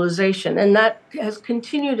liberalization. And that has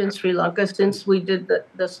continued in Sri Lanka since we did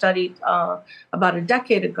the study about a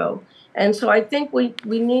decade ago. And so I think we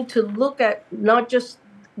need to look at not just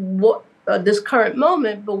what this current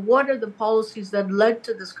moment, but what are the policies that led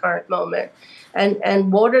to this current moment?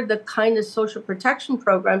 And what are the kind of social protection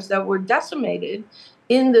programs that were decimated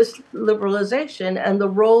in this liberalization, and the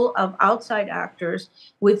role of outside actors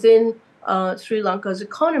within Sri Lanka's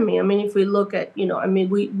economy. I mean, if we look at, we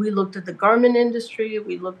looked at the garment industry,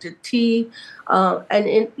 we looked at tea, and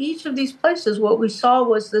in each of these places, what we saw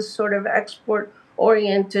was this sort of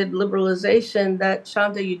export-oriented liberalization that,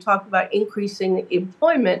 Shanta, you talked about increasing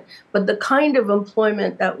employment, but the kind of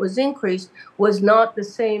employment that was increased was not the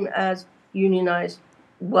same as unionized,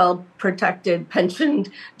 well-protected, pensioned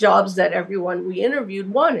jobs that everyone we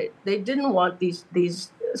interviewed wanted. They didn't want these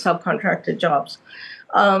subcontracted jobs.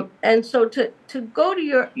 And so to go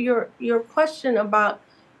to your question about,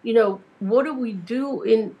 what do we do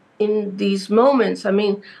in these moments? I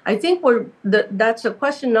mean, I think that's a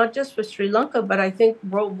question not just for Sri Lanka, but I think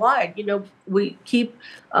worldwide. We keep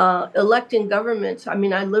electing governments. I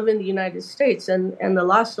mean, I live in the United States, and the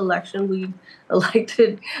last election we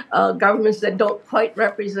elected governments that don't quite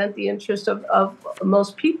represent the interest of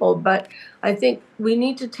most people. But I think we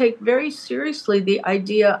need to take very seriously the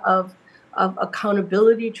idea of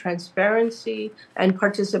accountability, transparency, and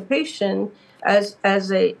participation as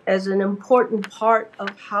an important part of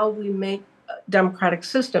how we make democratic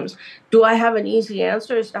systems. Do I have an easy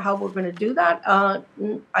answer as to how we're going to do that?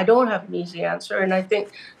 I don't have an easy answer, and I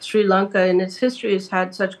think Sri Lanka in its history has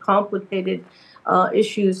had such complicated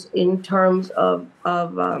issues in terms of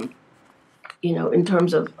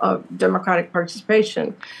democratic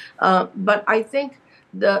participation. But I think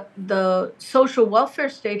the social welfare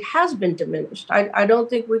state has been diminished. I don't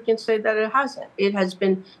think we can say that it hasn't. It has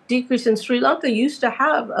been decreased. And Sri Lanka used to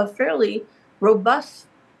have a fairly robust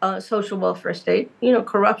social welfare state,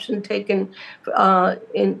 corruption taken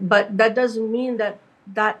in, but that doesn't mean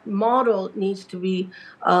that model needs to be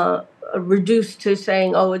reduced to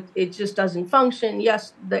saying, oh, it just doesn't function.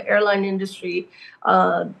 Yes, the airline industry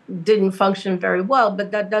didn't function very well,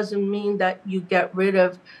 but that doesn't mean that you get rid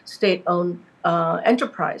of state-owned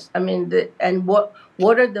enterprise. I mean, and what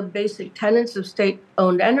are the basic tenets of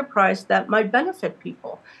state-owned enterprise that might benefit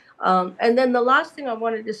people? And then the last thing I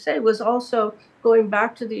wanted to say was also going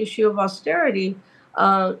back to the issue of austerity.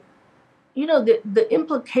 The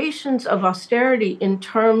implications of austerity in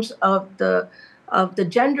terms of the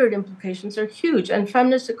gendered implications are huge. And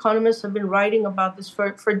feminist economists have been writing about this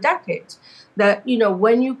for decades, that,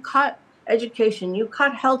 when you cut education, you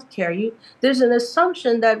cut healthcare, there's an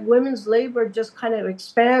assumption that women's labor just kind of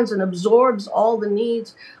expands and absorbs all the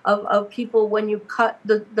needs of people when you cut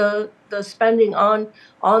the spending on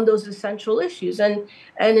those essential issues. And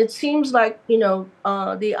it seems like, the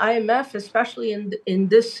IMF, especially in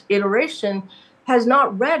this iteration, has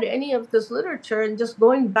not read any of this literature and just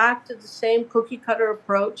going back to the same cookie cutter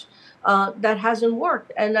approach that hasn't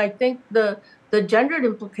worked. And I think the gendered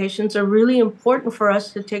implications are really important for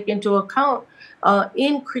us to take into account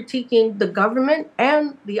in critiquing the government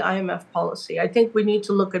and the IMF policy. I think we need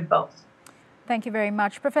to look at both. Thank you very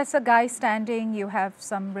much. Professor Guy Standing, you have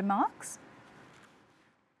some remarks?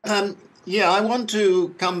 Yeah, I want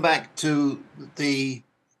to come back to the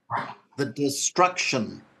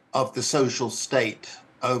destruction of the social state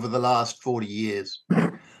over the last 40 years.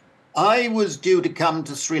 I was due to come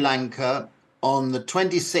to Sri Lanka on the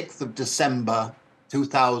 26th of December,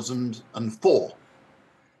 2004.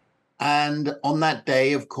 And on that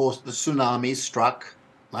day, of course, the tsunami struck.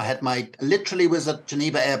 I literally was at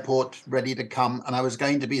Geneva airport ready to come, and I was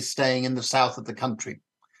going to be staying in the south of the country.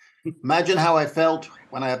 Imagine how I felt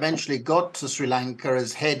when I eventually got to Sri Lanka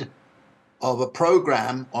as head of a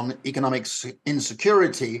program on economic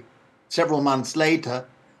insecurity several months later.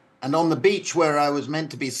 And on the beach where I was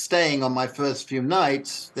meant to be staying on my first few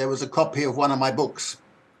nights, there was a copy of one of my books.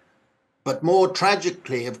 But more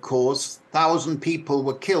tragically, of course, 1,000 people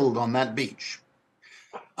were killed on that beach.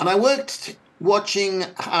 And I worked watching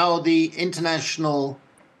how the international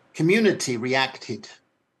community reacted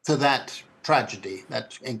to that tragedy,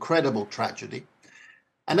 that incredible tragedy.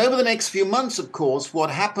 And over the next few months, of course,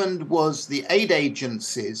 what happened was the aid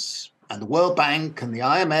agencies and the World Bank and the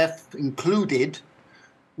IMF included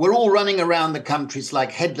were all running around the countries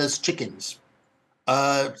like headless chickens,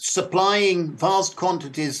 supplying vast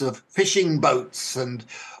quantities of fishing boats and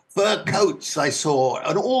fur coats, I saw,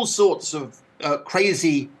 and all sorts of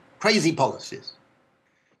crazy policies.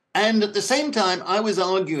 And at the same time, I was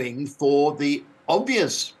arguing for the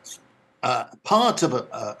obvious part of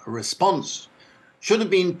a response should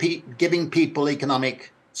have been giving people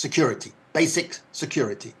economic security. basic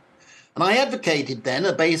security. And I advocated then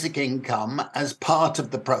a basic income as part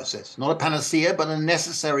of the process, not a panacea, but a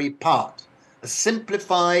necessary part, a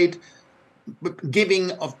simplified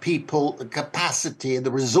giving of people the capacity,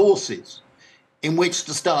 the resources in which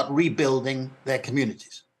to start rebuilding their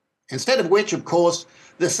communities. Instead of which, of course,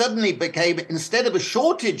 there suddenly became, instead of a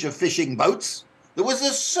shortage of fishing boats, there was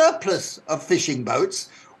a surplus of fishing boats,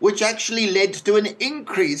 which actually led to an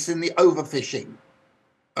increase in the overfishing.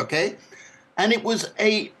 Okay? And it was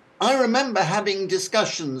I remember having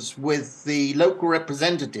discussions with the local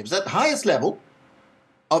representatives at the highest level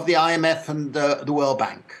of the IMF and the World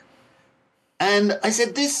Bank. And I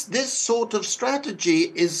said, this sort of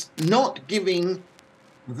strategy is not giving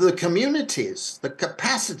the communities the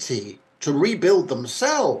capacity to rebuild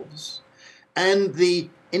themselves and the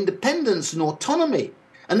independence and autonomy.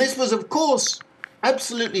 And this was, of course,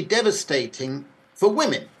 absolutely devastating for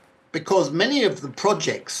women, because many of the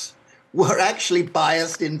projects were actually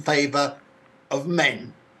biased in favor of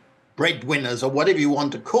men, breadwinners, or whatever you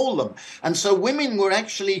want to call them. And so women were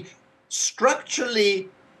actually structurally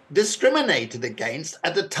discriminated against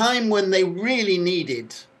at a time when they really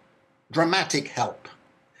needed dramatic help.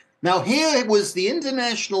 Now, here was the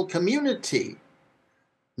international community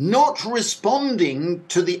not responding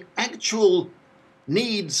to the actual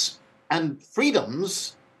needs and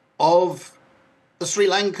freedoms of the Sri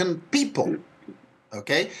Lankan people.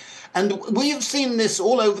 Okay? And we have seen this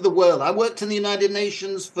all over the world. I worked in the United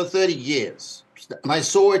Nations for 30 years, and I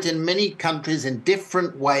saw it in many countries in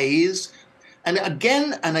different ways. And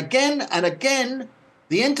again and again and again,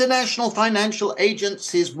 the international financial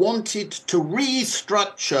agencies wanted to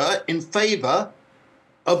restructure in favor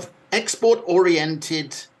of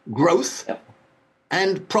export-oriented growth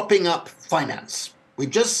and propping up finance. We've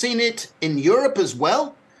just seen it in Europe as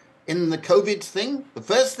well, in the COVID thing. The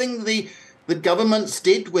first thing the governments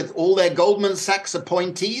did with all their Goldman Sachs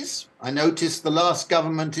appointees, I noticed the last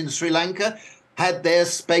government in Sri Lanka had their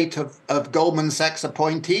spate of Goldman Sachs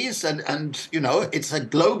appointees, and you know, it's a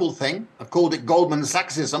global thing. I've called it Goldman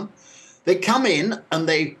Sachsism. They come in and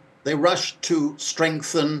they rush to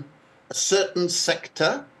strengthen a certain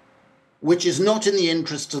sector which is not in the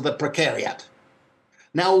interests of the precariat.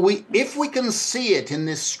 Now, if we can see it in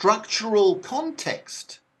this structural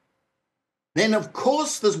context, then of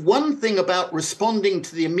course there's one thing about responding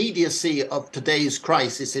to the immediacy of today's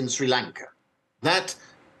crisis in Sri Lanka that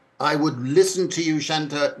I would listen to you,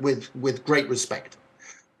 Shanta, with great respect,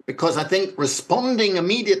 because I think responding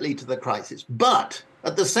immediately to the crisis, but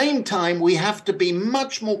at the same time, we have to be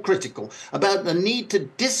much more critical about the need to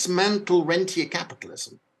dismantle rentier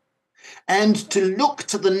capitalism and to look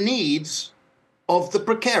to the needs of the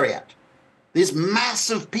precariat, these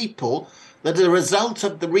massive people that as a result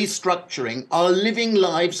of the restructuring are living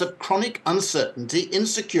lives of chronic uncertainty,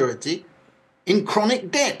 insecurity, in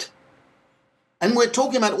chronic debt. And we're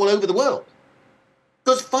talking about all over the world,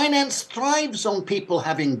 because finance thrives on people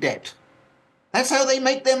having debt. That's how they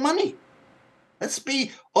make their money. Let's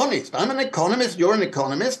be honest. I'm an economist, you're an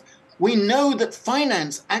economist. We know that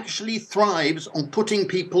finance actually thrives on putting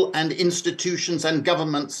people and institutions and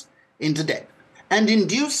governments into debt and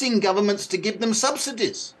inducing governments to give them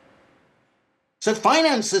subsidies. So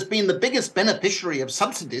finance has been the biggest beneficiary of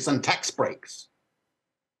subsidies and tax breaks.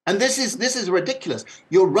 And this is ridiculous.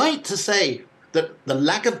 You're right to say that the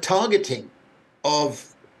lack of targeting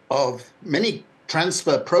of many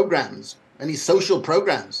transfer programs, many social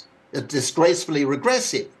programs, is disgracefully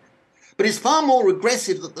regressive. But it's far more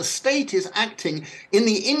regressive that the state is acting in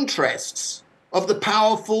the interests of the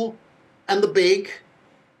powerful and the big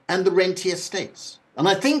and the rentier states. And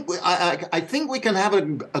I think we can have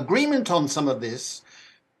an agreement on some of this,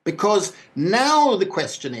 because now the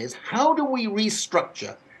question is, how do we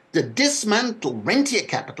restructure to dismantle rentier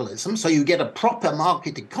capitalism so you get a proper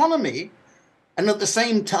market economy, and at the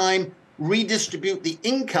same time redistribute the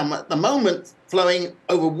income at the moment flowing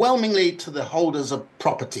overwhelmingly to the holders of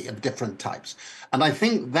property of different types? And I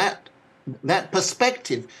think that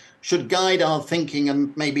perspective should guide our thinking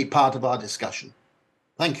and maybe part of our discussion.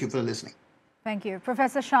 Thank you for listening. Thank you.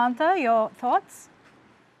 Professor Shanta, your thoughts?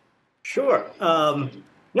 Sure.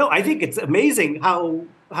 No, I think it's amazing how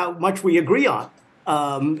much we agree on.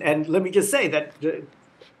 And let me just say that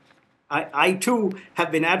I too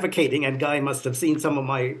have been advocating, and Guy must have seen some of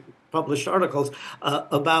my published articles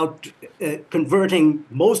about converting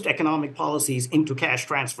most economic policies into cash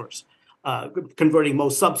transfers, converting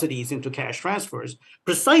most subsidies into cash transfers,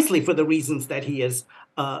 precisely for the reasons that he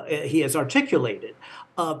has articulated.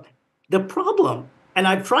 The problem, and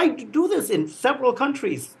I've tried to do this in several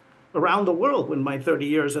countries around the world in my 30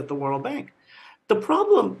 years at the World Bank, the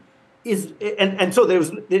problem and so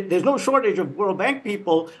there's no shortage of World Bank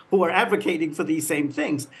people who are advocating for these same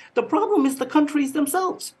things. The problem is the countries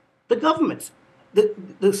themselves, the governments.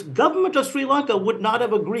 The government of Sri Lanka would not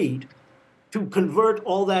have agreed to convert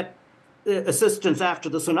all that assistance after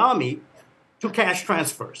the tsunami to cash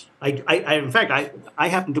transfers. In fact, I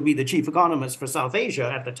happened to be the chief economist for South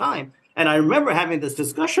Asia at the time, and I remember having this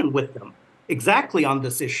discussion with them exactly on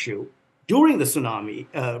this issue during the tsunami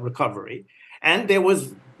recovery. And there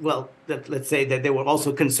was, well, let's say that there were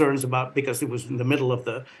also concerns about, because it was in the middle of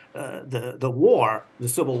the war, the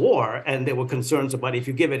civil war, and there were concerns about if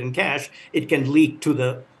you give it in cash, it can leak to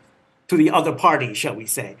the other party, shall we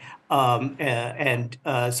say. So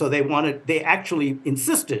they actually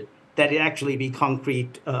insisted that it actually be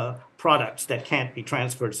concrete products that can't be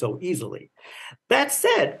transferred so easily. That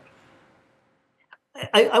said,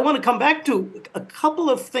 I want to come back to a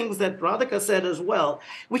couple of things that Radhika said as well,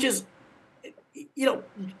 which is,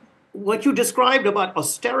 what you described about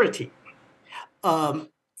austerity.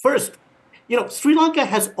 First, Sri Lanka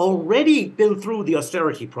has already been through the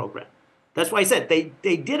austerity program. That's why I said they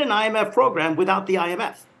did an IMF program without the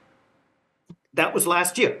IMF. That was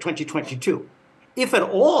last year, 2022. If at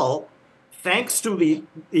all, thanks to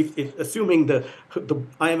assuming the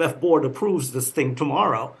IMF board approves this thing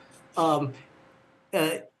tomorrow,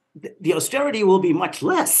 the austerity will be much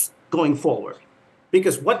less going forward.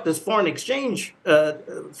 Because what does foreign exchange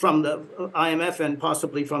from the IMF and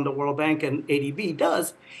possibly from the World Bank and ADB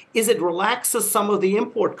does is it relaxes some of the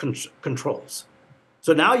import controls.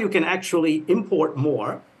 So now you can actually import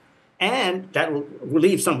more, and that will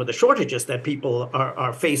relieve some of the shortages that people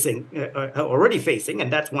are facing, already facing,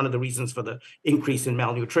 and that's one of the reasons for the increase in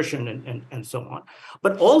malnutrition and so on.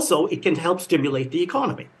 But also, it can help stimulate the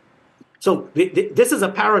economy. So this is a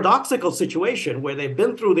paradoxical situation where they've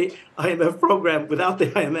been through the IMF program without the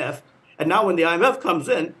IMF, and now when the IMF comes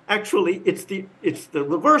in, actually it's the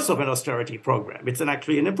reverse of an austerity program. It's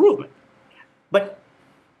actually an improvement. But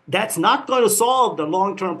that's not going to solve the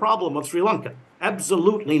long-term problem of Sri Lanka.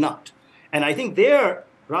 Absolutely not. And I think there,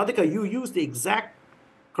 Radhika, you used the exact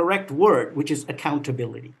correct word, which is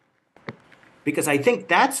accountability. Because I think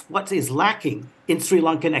that's what is lacking in Sri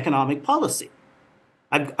Lankan economic policy.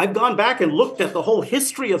 I've gone back and looked at the whole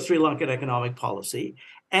history of Sri Lankan economic policy,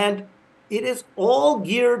 and it is all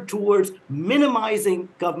geared towards minimizing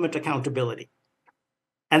government accountability.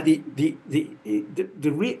 And the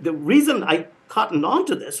reason I cottoned on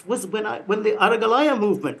to this was when the Aragalaya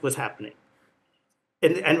movement was happening.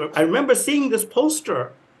 And I remember seeing this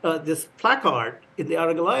poster, this placard in the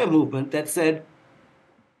Aragalaya movement that said,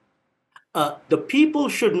 the people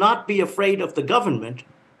should not be afraid of the government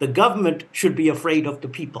should be afraid of the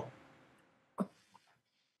people.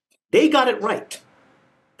 They got it right.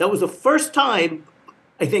 That was the first time,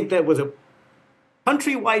 I think, there was a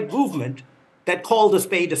countrywide movement that called a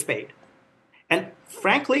spade a spade. And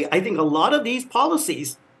frankly, I think a lot of these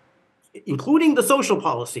policies, including the social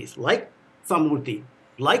policies, like Samruddhi,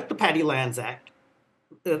 like the Paddy Lands Act,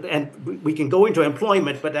 and we can go into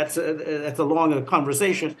employment, but that's a longer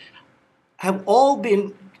conversation, have all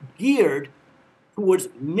been geared towards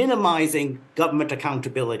minimizing government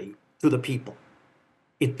accountability to the people.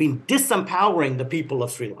 It's been disempowering the people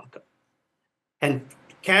of Sri Lanka. And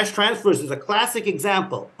cash transfers is a classic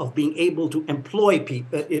example of being able to employ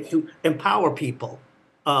people, to empower people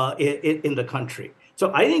in the country.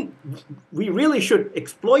 So I think we really should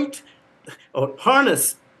exploit or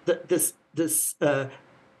harness this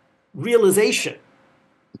realization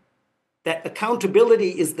that accountability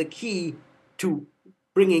is the key to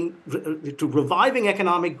reviving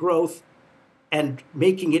economic growth and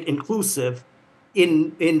making it inclusive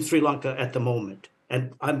in Sri Lanka at the moment.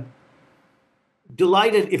 And I'm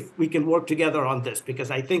delighted if we can work together on this,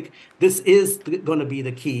 because I think this is going to be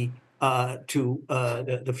the key to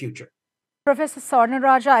the future. Professor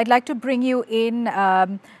Swarnaraja, I'd like to bring you in.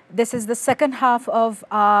 This is the second half of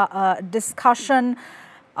our discussion.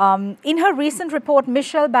 In her recent report,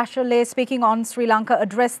 Michelle Bachelet, speaking on Sri Lanka,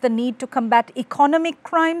 addressed the need to combat economic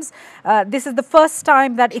crimes. This is the first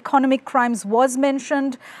time that economic crimes was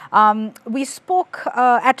mentioned. We spoke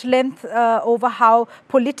at length over how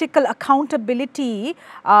political accountability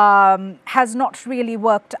has not really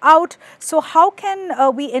worked out. So how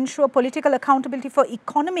can we ensure political accountability for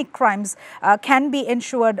economic crimes can be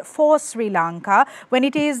ensured for Sri Lanka when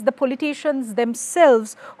it is the politicians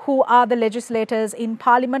themselves who are the legislators in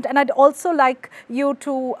Parliament Parliament. And I'd also like you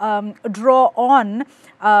to draw on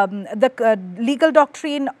the legal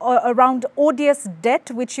doctrine around odious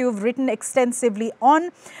debt, which you've written extensively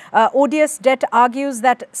on. Odious debt argues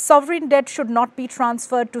that sovereign debt should not be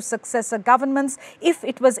transferred to successor governments if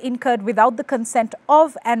it was incurred without the consent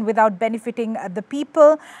of and without benefiting the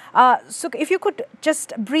people. So if you could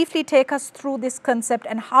just briefly take us through this concept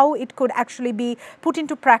and how it could actually be put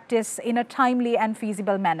into practice in a timely and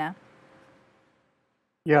feasible manner.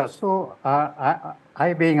 Yeah, so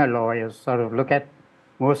I, being a lawyer, sort of look at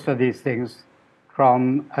most of these things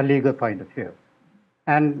from a legal point of view.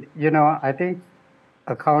 And, I think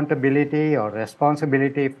accountability or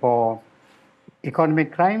responsibility for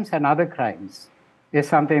economic crimes and other crimes is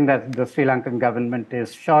something that the Sri Lankan government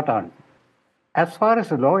is short on. As far as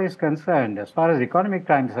the law is concerned, as far as economic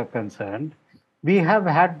crimes are concerned, we have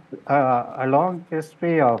had a long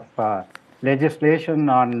history of legislation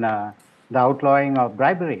on the outlawing of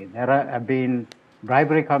bribery. There have been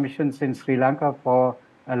bribery commissions in Sri Lanka for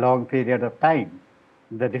a long period of time.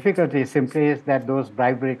 The difficulty simply is that those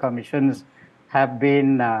bribery commissions have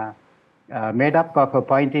been made up of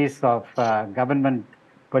appointees of government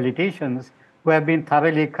politicians who have been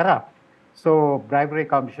thoroughly corrupt. So bribery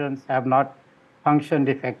commissions have not functioned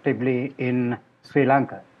effectively in Sri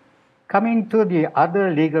Lanka. Coming to the other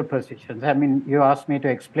legal positions, I mean, you asked me to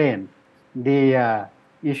explain the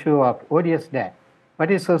issue of odious debt, but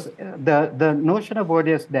the notion of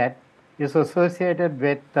odious debt is associated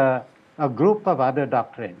with a group of other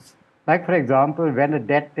doctrines. Like, for example, when a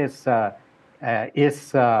debt is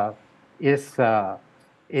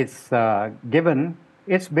given,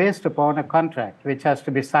 it's based upon a contract which has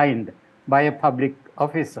to be signed by a public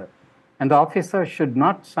officer. And the officer should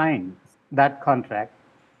not sign that contract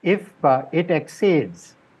if it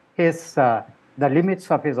exceeds the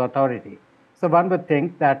limits of his authority. So one would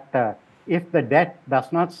think that if the debt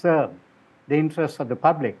does not serve the interests of the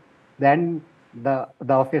public, then the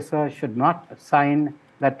officer should not sign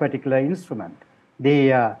that particular instrument.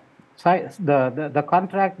 The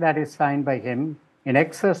contract that is signed by him in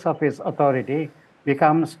excess of his authority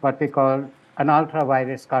becomes what we call an ultra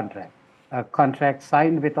vires contract, a contract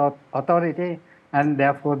signed without authority and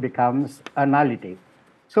therefore becomes a nullity.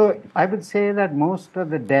 So I would say that most of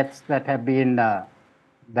the debts that have been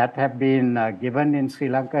given in Sri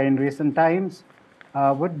Lanka in recent times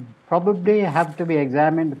would probably have to be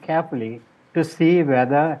examined carefully to see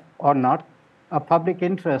whether or not a public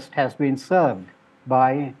interest has been served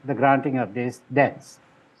by the granting of these debts.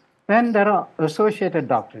 Then there are associated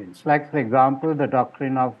doctrines, like, for example, the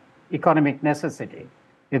doctrine of economic necessity.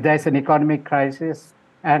 If there's an economic crisis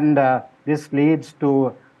and this leads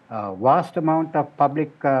to a vast amount of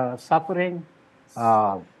public suffering,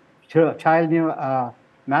 child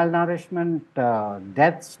malnourishment,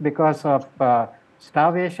 deaths because of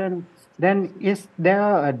starvation, then is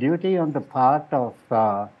there a duty on the part of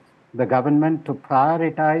the government to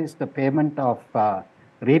prioritize the payment of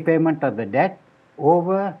repayment of the debt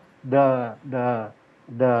over the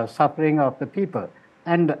suffering of the people?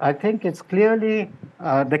 And I think it's clearly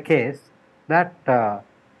the case that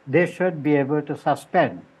they should be able to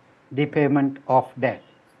suspend the payment of debt.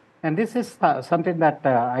 And this is something that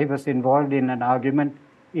I was involved in an argument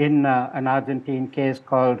in an Argentine case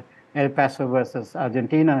called El Paso versus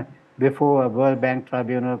Argentina before a World Bank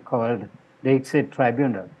tribunal called the ICSID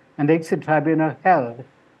Tribunal. And the ICSID Tribunal held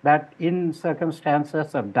that in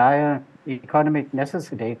circumstances of dire economic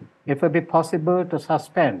necessity, it would be possible to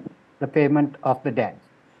suspend the payment of the debt.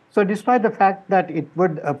 So despite the fact that it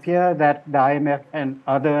would appear that the IMF and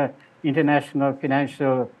other international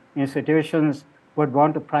financial institutions would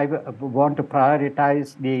want to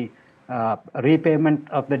prioritize the repayment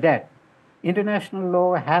of the debt, international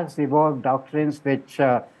law has evolved doctrines which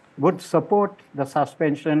would support the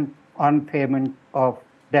suspension on payment of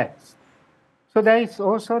debts. So there is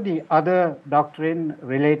also the other doctrine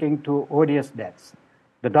relating to odious debts.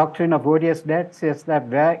 The doctrine of odious debts is that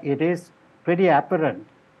where it is pretty apparent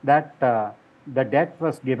that the debt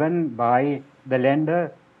was given by the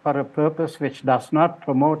lender for a purpose which does not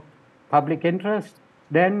promote public interest,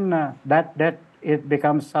 then that debt, it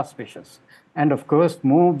becomes suspicious and of course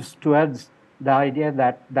moves towards the idea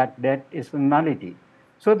that that debt is a nullity.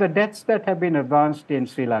 So the debts that have been advanced in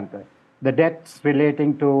Sri Lanka, the debts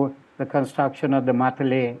relating to the construction of the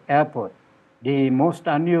Matale airport, the most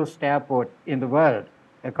unused airport in the world,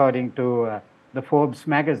 according to the Forbes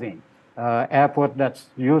magazine, airport that's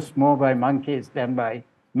used more by monkeys than by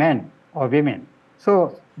men or women.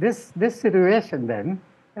 So this situation then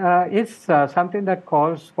is something that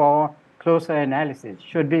calls for closer analysis.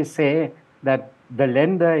 Should we say that the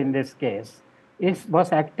lender in this case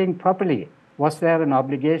was acting properly was there an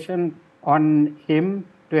obligation on him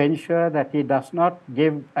to ensure that he does not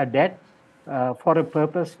give a debt for a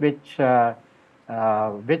purpose which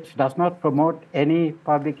does not promote any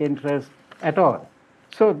public interest at all?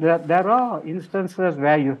 So there are instances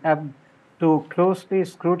where you have to closely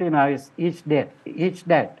scrutinize each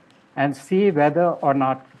debt and see whether or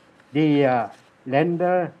not the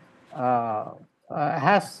lender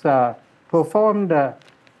has performed a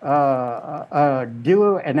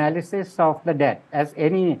due analysis of the debt, as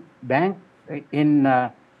any bank in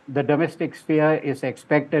the domestic sphere is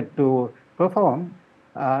expected to perform,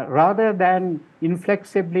 rather than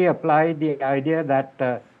inflexibly apply the idea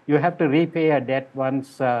that you have to repay a debt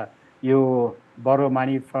once you borrow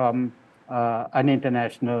money from an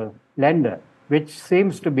international lender, which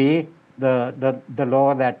seems to be the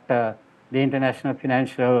law that the international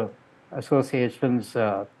financial associations,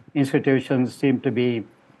 institutions seem to be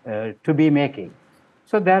making.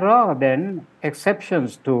 So there are then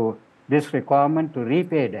exceptions to this requirement to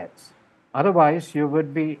repay debts. Otherwise, you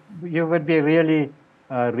would be really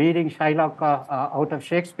reading Shylock out of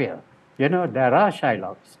Shakespeare. You know, there are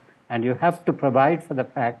Shylocks, and you have to provide for the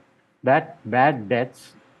fact that bad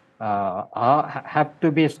debts have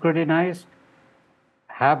to be scrutinized,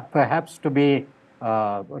 have perhaps to be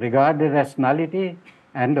regarded as nullity,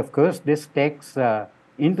 and of course, this takes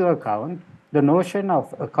into account the notion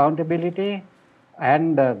of accountability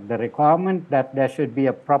and the requirement that there should be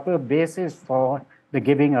a proper basis for the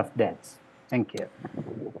giving of debts. Thank you.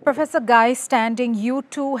 Professor Guy Standing, you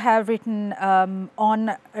too have written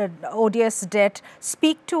on odious debt.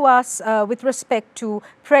 Speak to us with respect to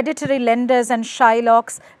predatory lenders and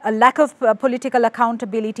Shylocks, a lack of political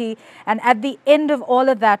accountability, and at the end of all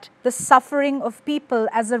of that, the suffering of people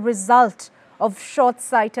as a result of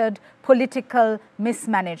short-sighted political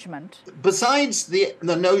mismanagement. Besides the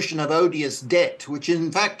notion of odious debt, which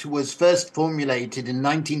in fact was first formulated in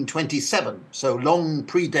 1927, so long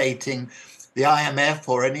predating the IMF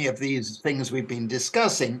or any of these things we've been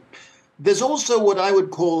discussing, there's also what I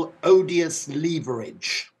would call odious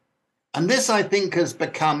leverage. And this, I think, has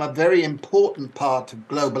become a very important part of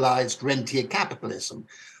globalized rentier capitalism.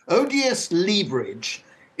 Odious leverage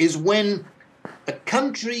is when a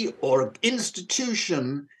country or an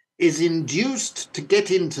institution is induced to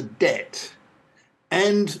get into debt,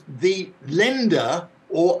 and the lender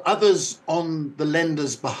or others on the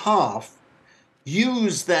lender's behalf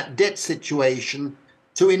use that debt situation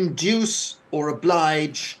to induce or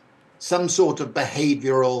oblige some sort of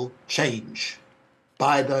behavioral change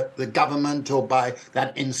by the government or by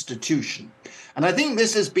that institution. And I think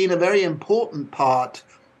this has been a very important part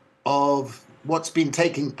of what's been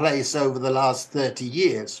taking place over the last 30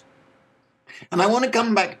 years. And I want to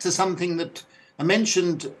come back to something that I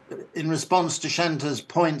mentioned in response to Shanta's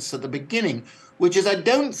points at the beginning, which is I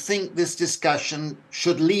don't think this discussion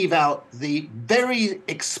should leave out the very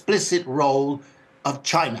explicit role of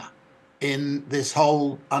China in this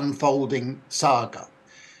whole unfolding saga.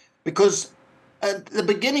 Because at the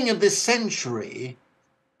beginning of this century,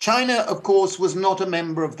 China, of course, was not a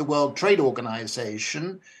member of the World Trade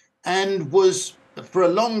Organization and was, for a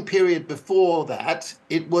long period before that,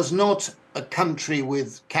 it was not a country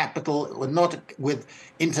with capital, not with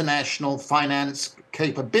international finance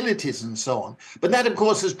capabilities and so on. But that, of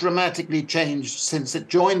course, has dramatically changed since it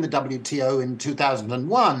joined the WTO in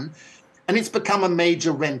 2001, and it's become a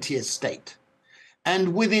major rentier state.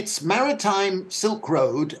 And with its maritime Silk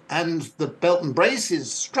Road and the Belt and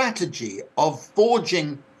Braces strategy of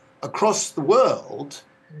forging across the world,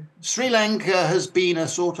 Sri Lanka has been a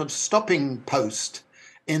sort of stopping post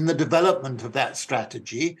in the development of that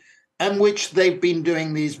strategy, and which they've been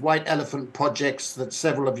doing these white elephant projects that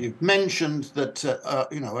several of you mentioned that are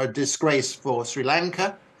a disgrace for Sri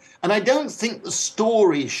Lanka. And I don't think the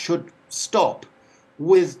story should stop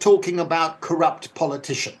with talking about corrupt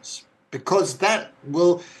politicians, because that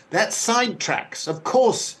sidetracks. Of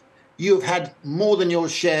course, you've had more than your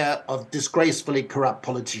share of disgracefully corrupt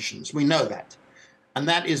politicians. We know that. And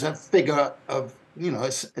that is a figure of,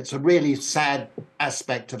 it's a really sad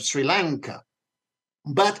aspect of Sri Lanka.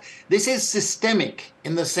 But this is systemic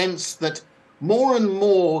in the sense that more and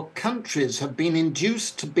more countries have been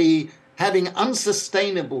induced to be having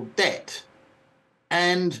unsustainable debt,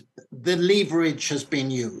 and the leverage has been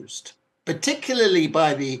used, particularly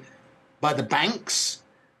by the banks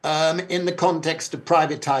in the context of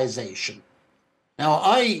privatization. Now,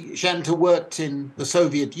 Shanta, worked in the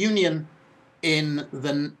Soviet Union in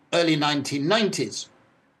the early 1990s.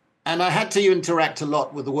 And I had to interact a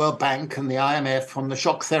lot with the World Bank and the IMF on the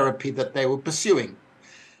shock therapy that they were pursuing.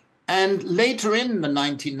 And later in the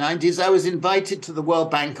 1990s, I was invited to the World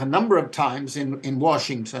Bank a number of times in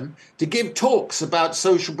Washington to give talks about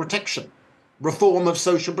social protection, reform of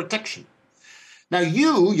social protection. Now,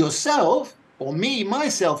 you yourself, or me,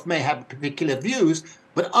 myself, may have particular views,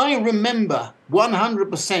 but I remember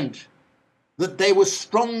 100% that they were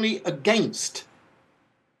strongly against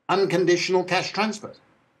unconditional cash transfers.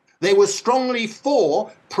 They were strongly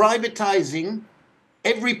for privatizing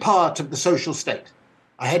every part of the social state.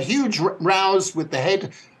 I had huge rows with the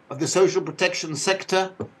head of the social protection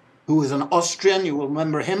sector, who was an Austrian, you will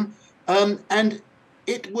remember him, and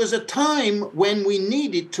it was a time when we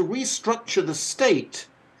needed to restructure the state.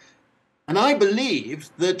 And I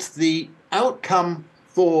believe that the outcome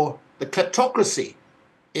for the kleptocracy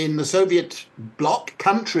in the Soviet bloc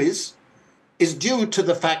countries is due to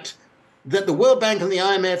the fact that the World Bank and the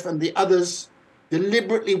IMF and the others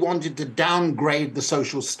deliberately wanted to downgrade the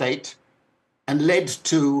social state and led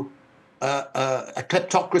to a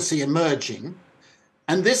kleptocracy emerging.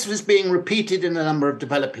 And this was being repeated in a number of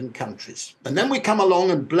developing countries. And then we come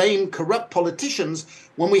along and blame corrupt politicians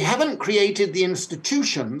when we haven't created the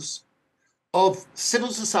institutions of civil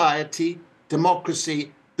society,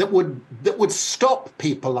 democracy, that would stop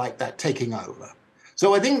people like that taking over.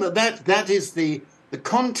 So I think that is the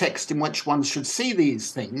context in which one should see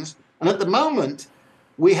these things. And at the moment,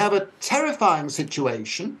 we have a terrifying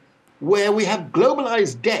situation where we have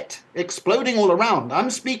globalized debt exploding all around. I'm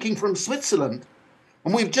speaking from Switzerland,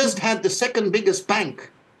 and we've just had the second biggest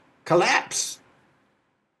bank collapse.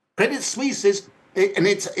 Credit Suisse is, and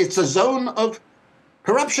it's a zone of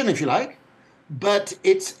corruption, if you like, but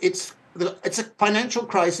it's a financial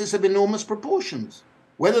crisis of enormous proportions.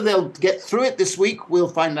 Whether they'll get through it this week, we'll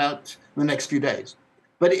find out in the next few days.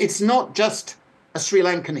 But it's not just a Sri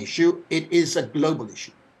Lankan issue, it is a global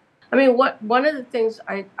issue. I mean, one of the things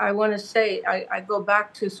I want to say, I go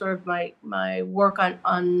back to sort of my work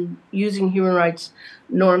on using human rights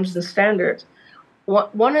norms and standards.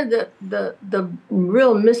 One of the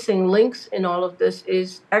real missing links in all of this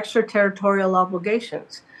is extraterritorial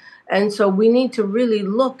obligations. And so we need to really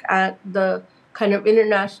look at the kind of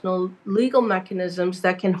international legal mechanisms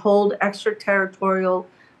that can hold extraterritorial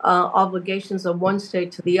obligations of one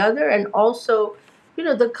state to the other, and also, you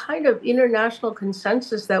know, the kind of international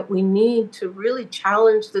consensus that we need to really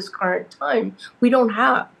challenge this current time, we don't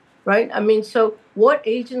have, right? I mean, so what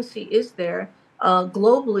agency is there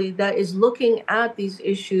globally that is looking at these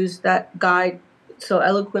issues that Guy so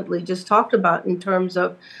eloquently just talked about in terms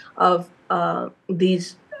of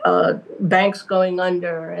these banks going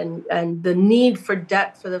under and the need for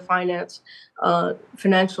debt for the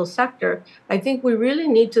financial sector? I think we really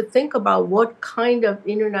need to think about what kind of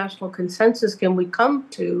international consensus can we come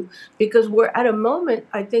to, because we're at a moment,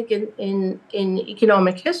 I think, in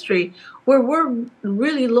economic history where we're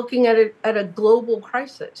really looking at it at a global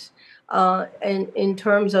crisis, and in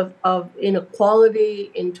terms of inequality,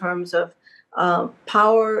 in terms of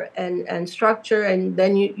power and structure, and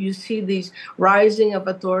then you see these rising of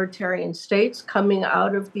authoritarian states coming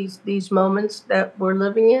out of these moments that we're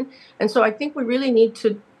living in. And so I think we really need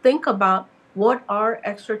to think about what are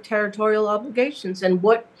extraterritorial obligations and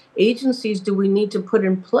what agencies do we need to put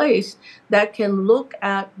in place that can look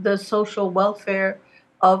at the social welfare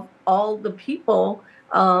of all the people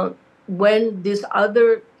when these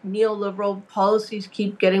other neoliberal policies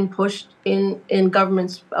keep getting pushed in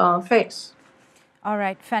government's face. All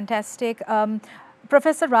right, fantastic.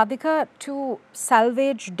 Professor Radhika, to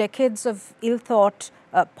salvage decades of ill-thought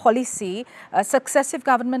policy, successive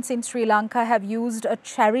governments in Sri Lanka have used a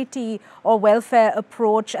charity or welfare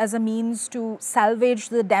approach as a means to salvage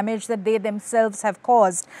the damage that they themselves have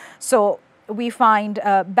caused. So we find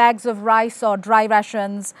bags of rice or dry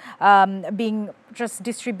rations being just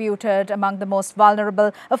distributed among the most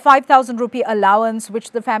vulnerable, a 5,000 rupee allowance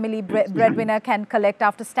which the family breadwinner can collect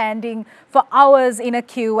after standing for hours in a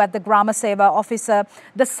queue at the Grama Seva officer,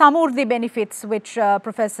 the Samurdhi benefits which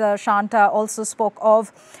Professor Shanta also spoke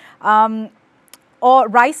of, or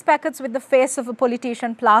rice packets with the face of a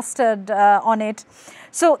politician plastered on it.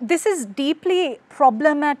 So this is deeply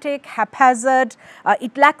problematic, haphazard,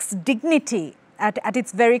 it lacks dignity at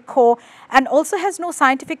its very core, and also has no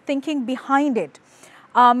scientific thinking behind it.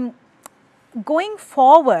 Going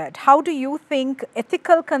forward, how do you think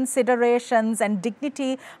ethical considerations and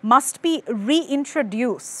dignity must be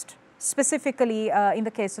reintroduced, specifically in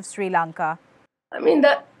the case of Sri Lanka? I mean,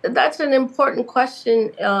 that's an important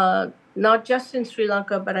question, not just in Sri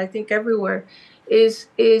Lanka, but I think everywhere, is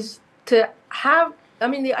to have, I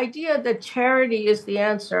mean, the idea that charity is the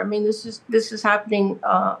answer. I mean, this is happening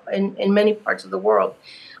in many parts of the world.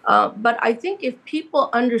 But I think if people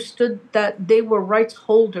understood that they were rights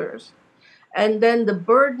holders, and then the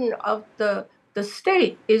burden of the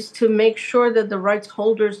state is to make sure that the rights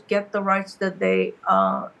holders get the rights that they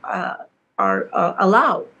are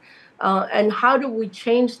allowed. And how do we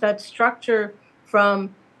change that structure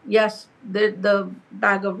from, yes, the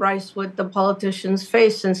bag of rice with the politician's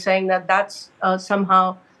face and saying that that's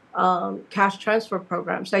somehow cash transfer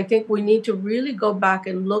programs? I think we need to really go back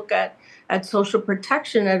and look at social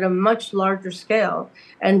protection at a much larger scale,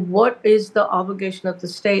 and what is the obligation of the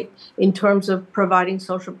state in terms of providing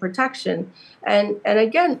social protection. And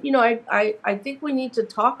again, I think we need to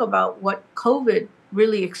talk about what COVID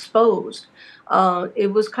really exposed.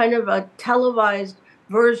 It was kind of a televised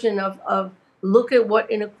version of look at what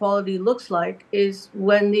inequality looks like, is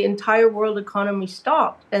when the entire world economy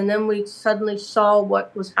stopped, and then we suddenly saw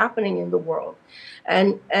what was happening in the world,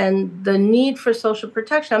 and the need for social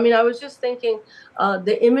protection. I mean, I was just thinking,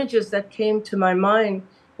 the images that came to my mind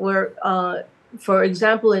were, for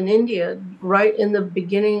example, in India, right in the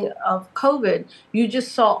beginning of COVID, you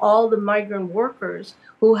just saw all the migrant workers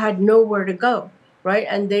who had nowhere to go, right?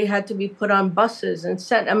 And they had to be put on buses and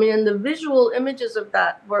sent. I mean, and the visual images of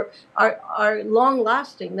that are long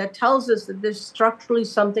lasting. That tells us that there's structurally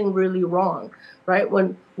something really wrong, right?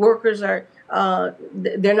 When workers are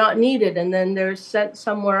they're not needed, and then they're sent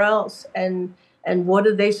somewhere else, and what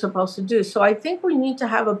are they supposed to do? So I think we need to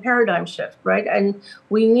have a paradigm shift, right? And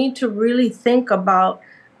we need to really think about,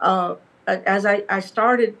 as I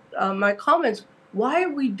started my comments, why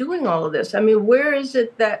are we doing all of this? I mean, where is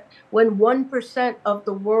it that when 1% of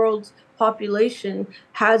the world's population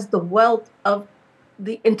has the wealth of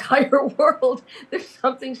the entire world, there's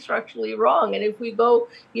something structurally wrong. And if we go,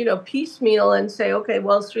 piecemeal and say, okay,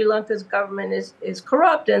 well, Sri Lanka's government is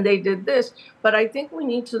corrupt and they did this, but I think we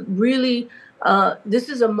need to really, this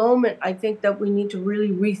is a moment, I think, that we need to really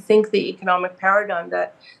rethink the economic paradigm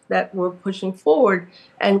that we're pushing forward,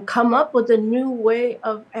 and come up with a new way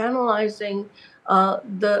of analyzing I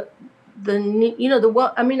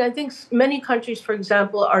mean, I think many countries, for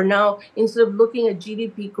example, are now, instead of looking at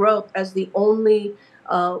GDP growth as the only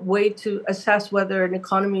way to assess whether an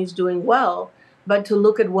economy is doing well, but to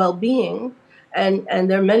look at well-being. And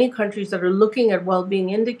there are many countries that are looking at well-being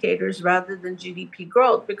indicators rather than GDP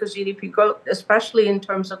growth, because GDP growth, especially in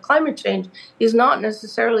terms of climate change, is not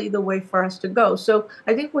necessarily the way for us to go. So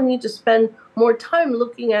I think we need to spend more time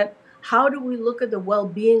looking at how do we look at the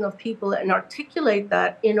well-being of people and articulate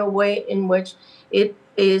that in a way in which it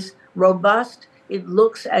is robust. It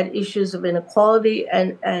looks at issues of inequality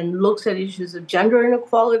and looks at issues of gender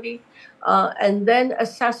inequality, and then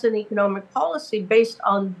assess an economic policy based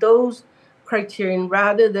on those criterion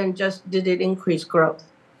rather than just did it increase growth.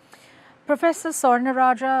 Professor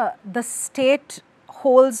Swarnaraja, the state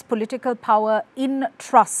holds political power in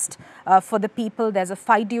trust for the people. There's a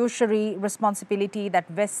fiduciary responsibility that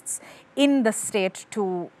vests in the state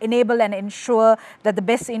to enable and ensure that the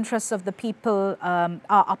best interests of the people are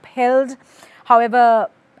upheld. However,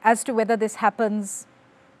 as to whether this happens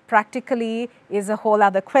practically is a whole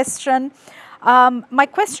other question. My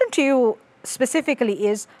question to you specifically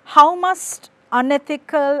is, how must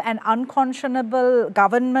unethical and unconscionable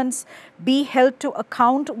governments be held to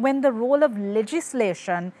account when the role of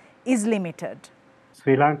legislation is limited?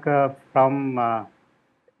 Sri Lanka, from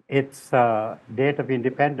its date of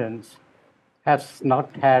independence, has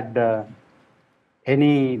not had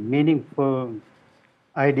any meaningful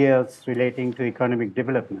ideas relating to economic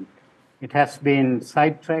development. It has been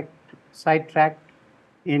sidetracked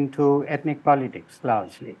into ethnic politics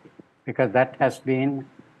largely, because that has been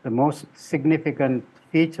the most significant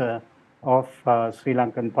feature of Sri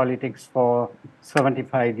Lankan politics for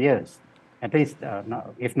 75 years, at least,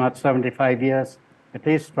 if not 75 years, at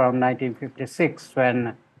least from 1956,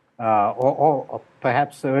 when, or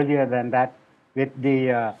perhaps earlier than that, with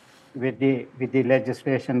the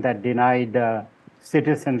legislation that denied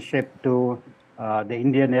citizenship to the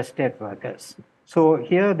Indian estate workers. So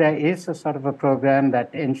here there is a sort of a program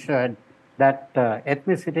that ensured that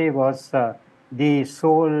ethnicity was the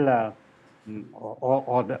sole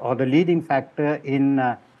or the leading factor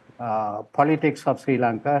in politics of Sri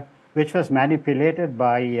Lanka, which was manipulated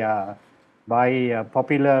by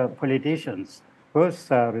popular politicians, was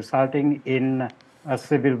resulting in a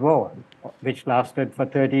civil war, which lasted for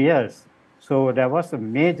 30 years. So there was a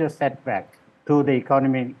major setback to the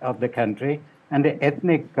economy of the country, and the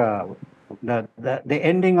ethnic, the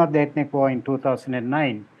ending of the ethnic war in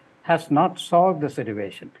 2009 has not solved the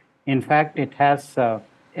situation. In fact, it has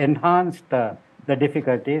enhanced the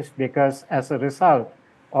difficulties, because as a result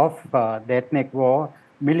of the ethnic war,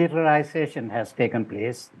 militarization has taken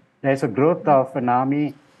place. There's a growth of an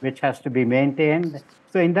army which has to be maintained.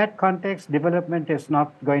 So in that context, development is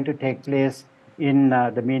not going to take place in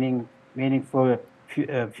the meaningful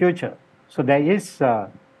future. So there is a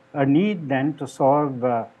need then to solve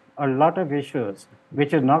a lot of issues,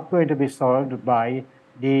 which is not going to be solved by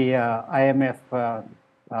the IMF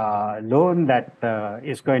loan that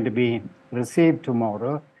is going to be received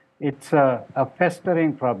tomorrow. It's a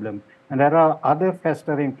festering problem. And there are other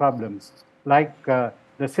festering problems, like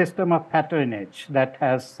the system of patronage that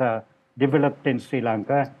has developed in Sri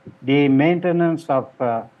Lanka, the maintenance of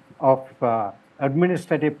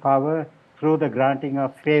administrative power through the granting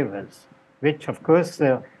of favors, which of course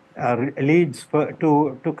leads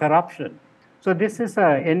to corruption. So this is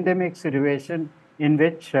an endemic situation in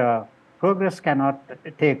which progress cannot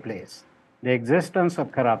take place. The existence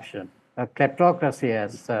of corruption, kleptocracy,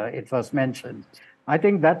 as it was mentioned, I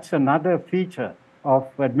think that's another feature of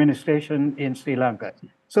administration in Sri Lanka.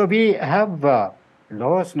 So we have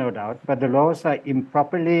laws, no doubt, but the laws are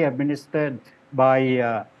improperly administered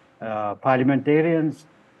by parliamentarians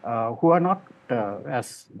who are not,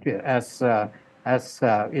 as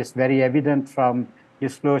is very evident from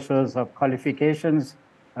disclosures of qualifications,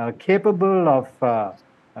 capable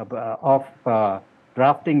of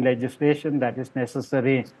drafting legislation that is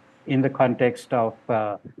necessary in the context of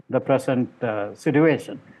the present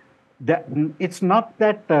situation. It's not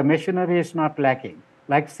that machinery is not lacking.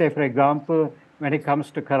 Like, say, for example, when it comes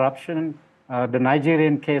to corruption, the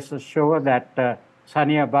Nigerian cases show that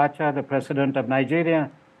Sani Abacha, the president of Nigeria,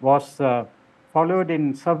 was followed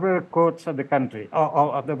in several courts of the country,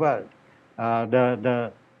 or of the world.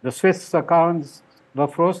 The Swiss accounts were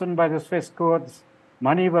frozen by the Swiss courts.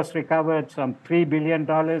 Money was recovered. Some $3 billion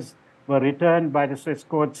were returned by the Swiss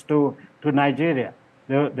courts to Nigeria.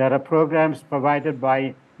 There are programs provided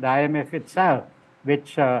by the IMF itself,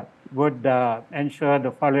 which would ensure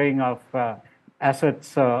the following of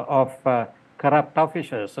assets of corrupt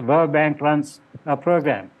officials. The World Bank runs a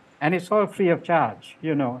program, and it's all free of charge.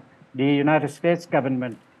 You know, the United States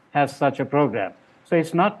government has such a program. So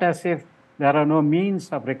it's not as if there are no means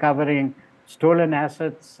of recovering stolen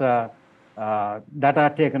assets that are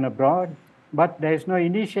taken abroad, but there is no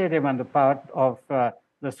initiative on the part of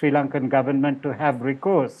the Sri Lankan government to have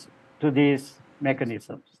recourse to these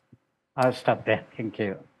mechanisms. I'll stop there. Thank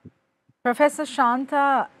you. Professor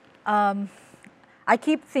Shanta, I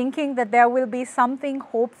keep thinking that there will be something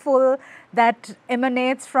hopeful that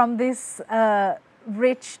emanates from this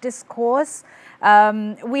rich discourse.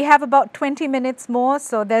 We have about 20 minutes more,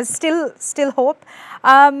 so there's still hope.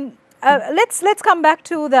 Let's come back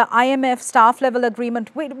to the IMF staff level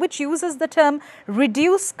agreement, which uses the term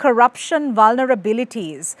reduce corruption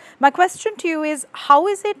vulnerabilities. My question to you is, how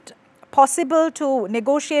is it possible to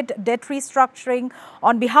negotiate debt restructuring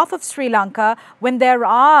on behalf of Sri Lanka when there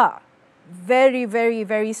are very, very,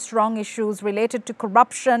 very strong issues related to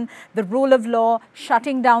corruption, the rule of law,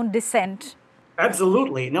 shutting down dissent?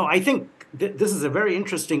 Absolutely. No, I think this is a very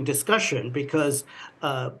interesting discussion because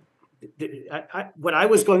what I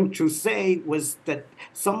was going to say was that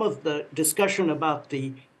some of the discussion about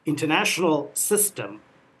the international system,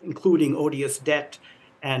 including odious debt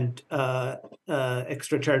and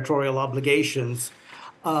extraterritorial obligations,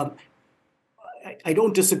 I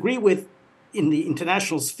don't disagree with in the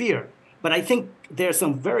international sphere, but I think there are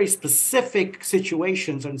some very specific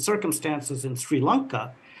situations and circumstances in Sri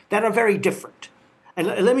Lanka that are very different. And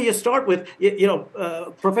let me just start with,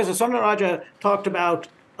 Professor Sonaraja talked about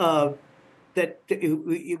that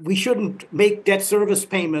we shouldn't make debt service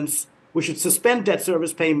payments, we should suspend debt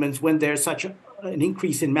service payments when there's such an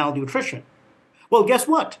increase in malnutrition. Well, guess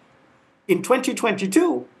what? In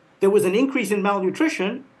 2022, there was an increase in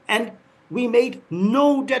malnutrition and we made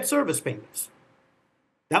no debt service payments.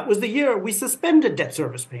 That was the year we suspended debt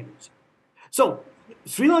service payments. So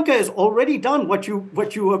Sri Lanka has already done what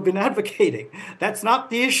you have been advocating. That's not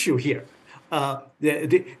the issue here.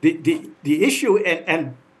 The issue,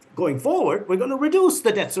 and going forward, we're going to reduce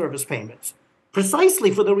the debt service payments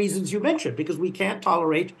precisely for the reasons you mentioned, because we can't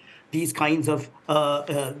tolerate these kinds of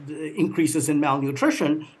increases in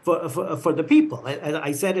malnutrition for the people. As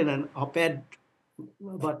I said in an op-ed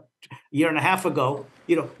about a year and a half ago,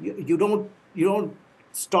 you don't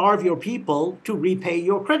starve your people to repay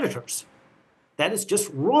your creditors. That is just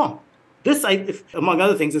wrong. This, among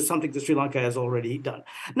other things, is something that Sri Lanka has already done.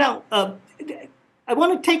 Now, I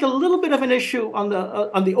want to take a little bit of an issue on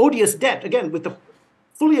the odious debt. Again,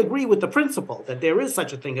 fully agree with the principle that there is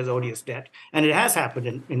such a thing as odious debt, and it has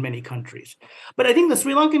happened in many countries. But I think the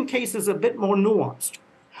Sri Lankan case is a bit more nuanced.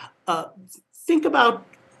 Think about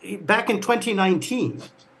back in 2019,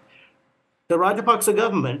 the Rajapaksa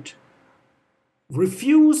government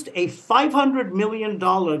refused a $500 million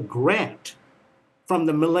grant from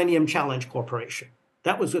the Millennium Challenge Corporation.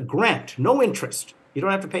 That was a grant, no interest. You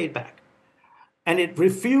don't have to pay it back. And it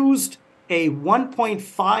refused a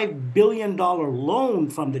 $1.5 billion loan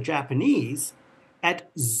from the Japanese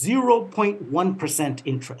at 0.1%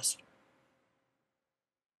 interest.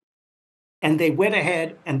 And they went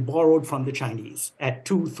ahead and borrowed from the Chinese at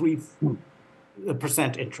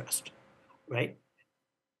 2-3% interest, right?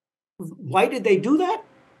 Why did they do that?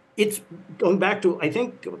 It's going back to, I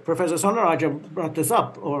think Professor Sonaraja brought this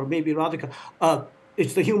up, or maybe Radhika,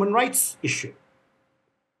 it's the human rights issue.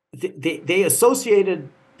 They associated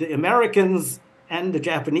the Americans and the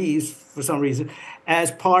Japanese, for some reason, as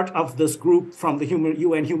part of this group from the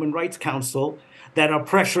UN Human Rights Council that are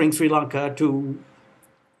pressuring Sri Lanka to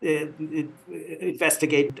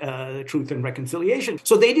investigate truth and reconciliation.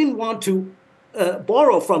 So they didn't want to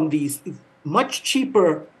borrow from these much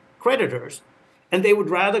cheaper creditors, and they would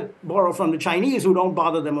rather borrow from the Chinese, who don't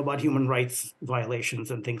bother them about human rights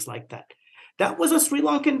violations and things like that. That was a Sri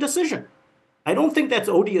Lankan decision. I don't think that's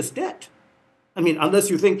odious debt. I mean,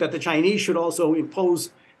 unless you think that the Chinese should also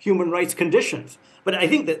impose human rights conditions. But I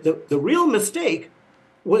think that the real mistake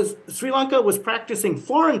was Sri Lanka was practicing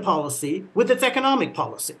foreign policy with its economic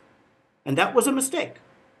policy. And that was a mistake.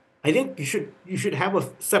 I think you should have a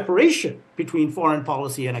separation between foreign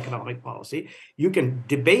policy and economic policy. You can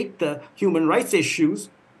debate the human rights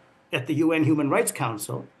issues at the UN Human Rights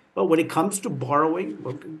Council, but when it comes to borrowing,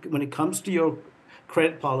 when it comes to your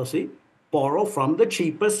credit policy, borrow from the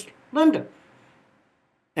cheapest lender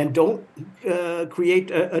and don't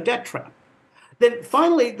create a debt trap. Then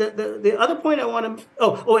finally, the other point I want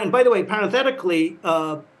to, and by the way, parenthetically,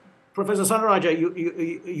 Professor Sonaraja,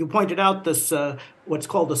 you pointed out this, what's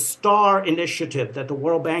called the STAR initiative that the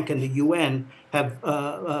World Bank and the UN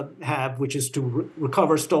have, which is to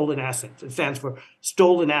recover stolen assets. It stands for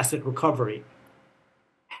Stolen Asset Recovery.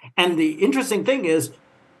 And the interesting thing is,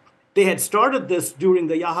 they had started this during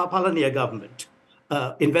the Yahya government,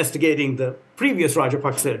 investigating the previous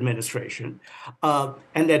Rajapaksa administration,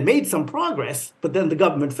 and had made some progress, but then the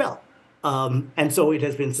government fell. And so it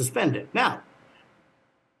has been suspended. Now,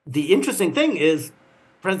 the interesting thing is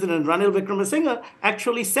President Ranil Wickremesinghe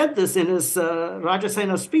actually said this in his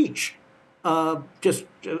Rajasena speech just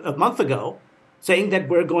a month ago, saying that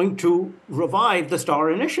we're going to revive the STAR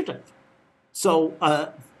initiative. So,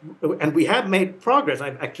 and we have made progress.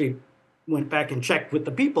 I've actually went back and checked with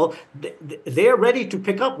the people. They're ready to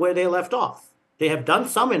pick up where they left off. They have done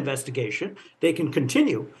some investigation. They can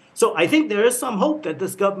continue. So I think there is some hope that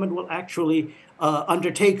this government will actually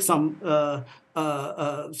undertake some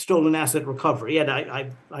stolen asset recovery. And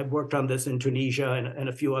I've worked on this in Tunisia and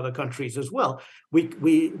a few other countries as well.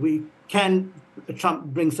 We can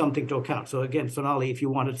bring something to account. So again, Sonali, if you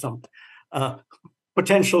wanted some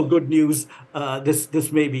potential good news,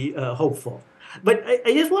 this may be hopeful. But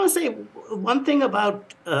I just want to say one thing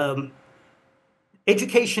about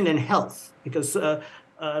education and health, because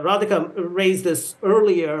Radhika raised this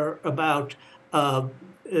earlier about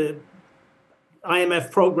IMF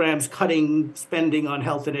programs cutting spending on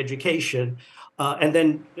health and education, and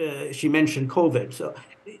then she mentioned COVID. So,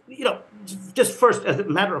 just first, as a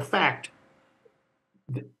matter of fact,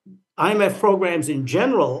 IMF programs in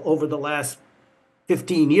general over the last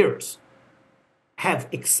 15 years have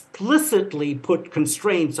explicitly put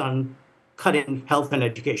constraints on cutting health and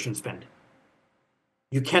education spending.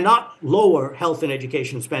 You cannot lower health and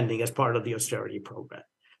education spending as part of the austerity program.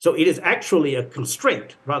 So it is actually a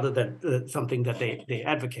constraint rather than something that they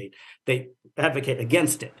advocate. They advocate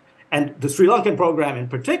against it. And the Sri Lankan program in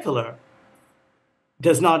particular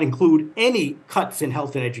does not include any cuts in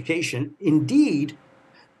health and education. Indeed,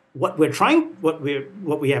 what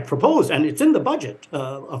we have proposed, and it's in the budget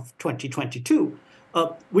of 2022,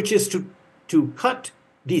 which is to cut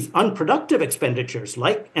these unproductive expenditures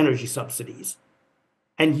like energy subsidies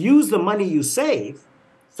and use the money you save.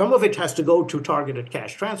 Some of it has to go to targeted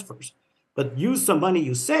cash transfers, but use some money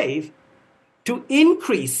you save to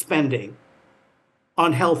increase spending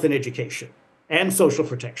on health and education and social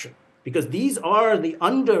protection, because these are the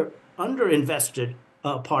underinvested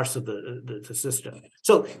parts of the system.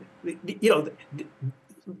 So,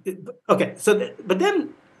 okay. So, but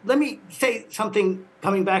then let me say something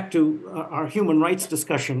coming back to our human rights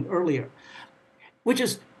discussion earlier, which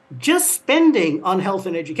is just spending on health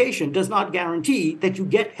and education does not guarantee that you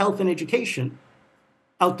get health and education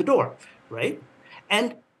out the door, right?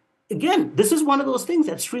 And again, this is one of those things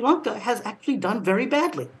that Sri Lanka has actually done very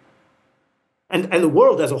badly. And the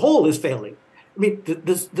world as a whole is failing. I mean,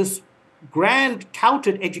 this grand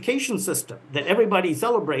touted education system that everybody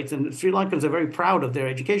celebrates, and Sri Lankans are very proud of their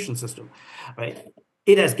education system, right?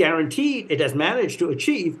 It has managed to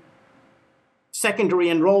achieve secondary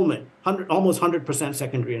enrollment, almost 100%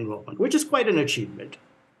 secondary enrollment, which is quite an achievement,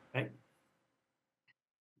 right?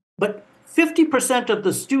 But 50% of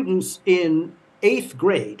the students in 8th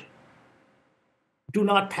grade do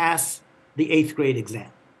not pass the 8th grade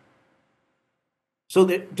exam. So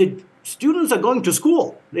the students are going to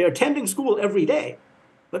school, they're attending school every day,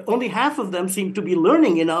 but only half of them seem to be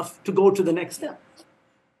learning enough to go to the next step,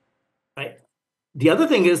 right? The other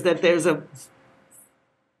thing is that there's a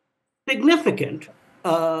significant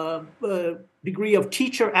degree of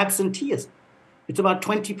teacher absenteeism. It's about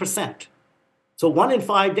 20%. So 1 in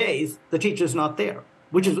 5 days, the teacher's not there,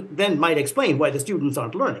 which is then might explain why the students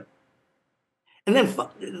aren't learning. And then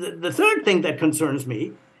the third thing that concerns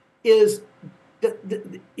me is,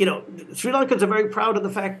 Sri Lankans are very proud of the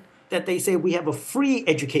fact that they say we have a free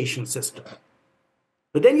education system.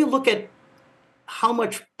 But then you look at how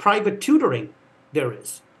much private tutoring there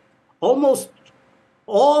is. Almost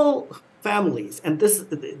all families, and this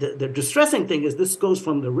the distressing thing is this goes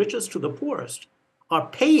from the richest to the poorest, are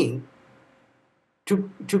paying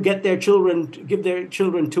to get their children, to give their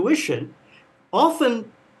children tuition,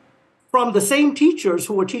 often from the same teachers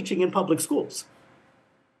who are teaching in public schools.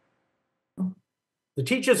 The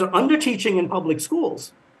teachers are under-teaching in public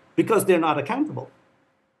schools because they're not accountable.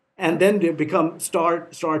 And then they become star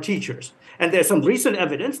teachers. And there's some recent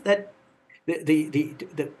evidence that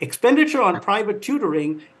the expenditure on private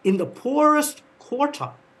tutoring in the poorest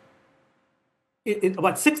quartile,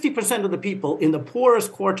 about 60% of the people in the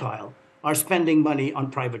poorest quartile are spending money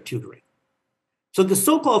on private tutoring. So the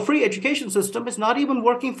so-called free education system is not even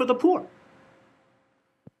working for the poor.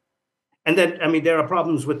 And then, I mean, there are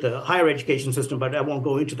problems with the higher education system, but I won't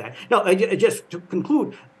go into that. No, just to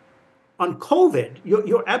conclude, on COVID,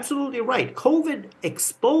 you're absolutely right. COVID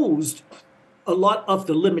exposed a lot of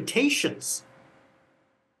the limitations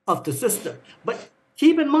of the system. But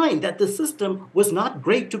keep in mind that the system was not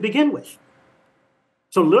great to begin with.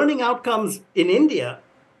 So learning outcomes in India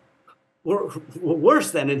were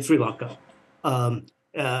worse than in Sri Lanka. And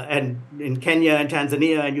in Kenya and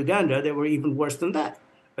Tanzania and Uganda, they were even worse than that.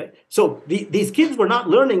 Right? So these kids were not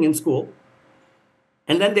learning in school,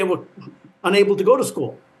 and then they were unable to go to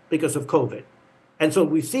school because of COVID. And so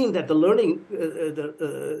we've seen that the learning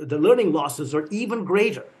losses are even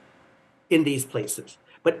greater in these places.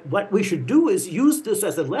 But what we should do is use this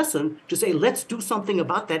as a lesson to say, let's do something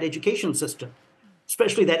about that education system,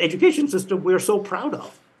 especially that education system we're so proud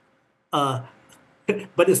of,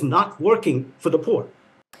 but it's not working for the poor.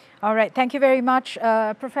 All right. Thank you very much.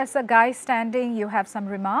 Professor Guy Standing, you have some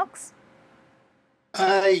remarks?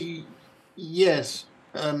 Yes.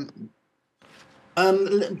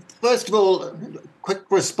 First of all, quick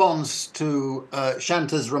response to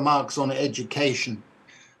Shanta's remarks on education.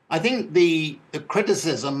 I think the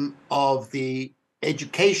criticism of the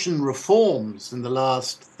education reforms in the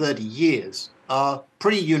last 30 years are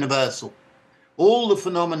pretty universal. All the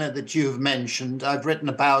phenomena that you've mentioned, I've written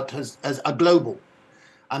about as are global.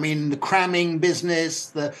 I mean, the cramming business,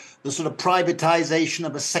 the sort of privatization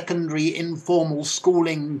of a secondary informal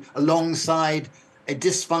schooling alongside a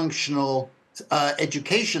dysfunctional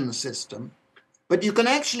education system. But you can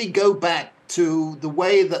actually go back to the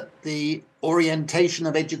way that the orientation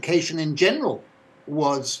of education in general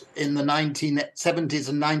was in the 1970s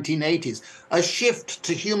and 1980s, a shift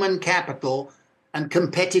to human capital and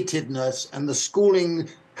competitiveness and the schooling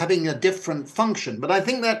having a different function. But I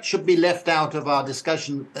think that should be left out of our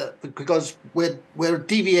discussion because we're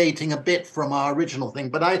deviating a bit from our original thing.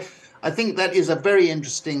 But I think that is a very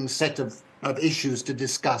interesting set of issues to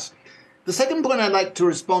discuss. The second point I'd like to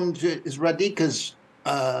respond to is Radhika's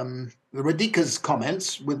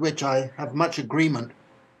comments, with which I have much agreement.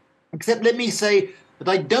 Except let me say that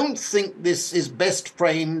I don't think this is best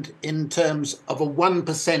framed in terms of a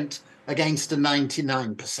 1% against a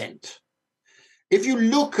 99%. If you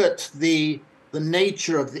look at the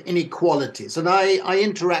nature of the inequalities, and I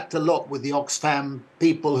interact a lot with the Oxfam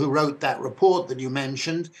people who wrote that report that you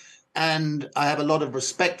mentioned, and I have a lot of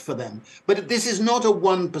respect for them. But this is not a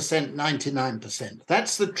 1%, 99%.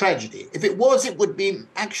 That's the tragedy. If it was, it would be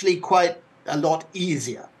actually quite a lot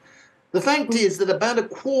easier. The fact is that about a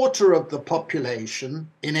quarter of the population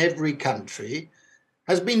in every country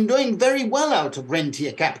has been doing very well out of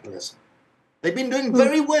rentier capitalism. They've been doing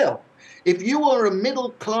very well. If you are a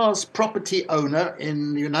middle-class property owner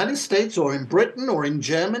in the United States or in Britain or in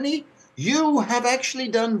Germany, you have actually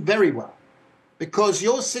done very well because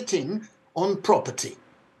you're sitting on property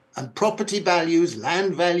and property values,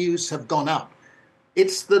 land values have gone up.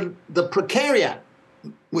 It's the precariat,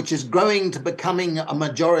 which is growing to becoming a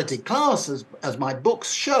majority class, as my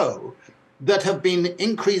books show, that have been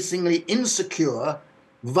increasingly insecure,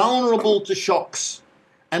 vulnerable to shocks,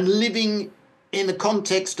 and living in a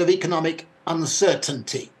context of economic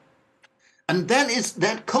uncertainty. And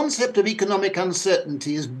that concept of economic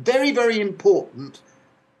uncertainty is very, very important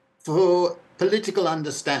for political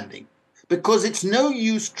understanding, because it's no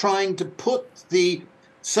use trying to put the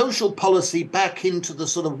social policy back into the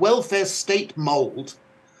sort of welfare state mold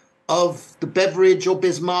of the Beveridge or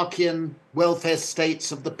Bismarckian welfare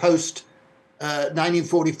states of the post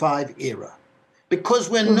 1945 era. Because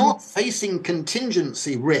we're not facing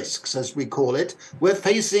contingency risks, as we call it, we're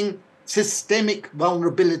facing systemic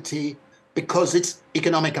vulnerability because it's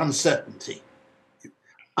economic uncertainty,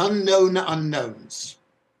 unknown unknowns.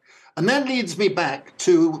 And that leads me back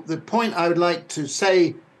to the point I would like to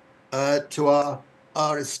say to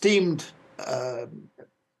our esteemed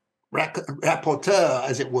rapporteur,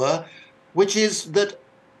 as it were, which is that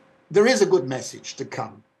there is a good message to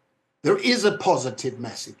come. There is a positive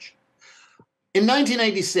message. In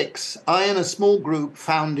 1986, I and a small group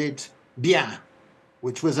founded Bien,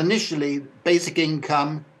 which was initially Basic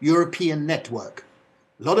Income European Network.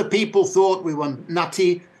 A lot of people thought we were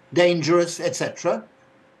nutty, dangerous, etc.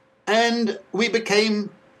 And we became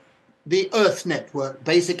the Earth Network,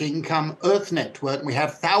 Basic Income Earth Network. We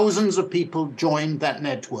have thousands of people joined that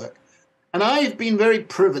network. And I've been very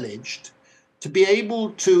privileged to be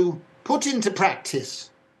able to put into practice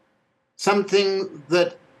something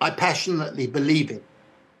that I passionately believe in,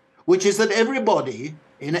 which is that everybody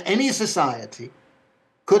in any society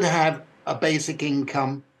could have a basic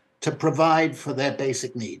income to provide for their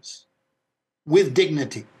basic needs with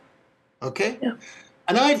dignity. Okay? Yeah.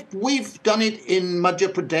 And we've done it in Madhya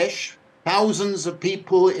Pradesh, thousands of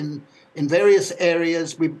people in various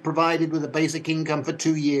areas. We've provided with a basic income for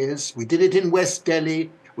 2 years. We did it in West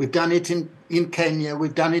Delhi. We've done it in Kenya.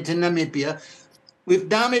 We've done it in Namibia. We've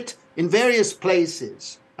done it in various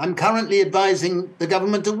places. I'm currently advising the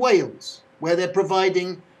government of Wales, where they're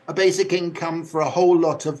providing a basic income for a whole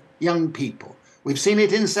lot of young people. We've seen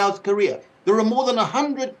it in South Korea. There are more than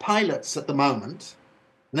 100 pilots at the moment,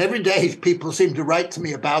 and every day people seem to write to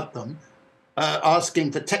me about them,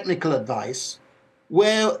 asking for technical advice,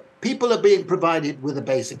 where people are being provided with a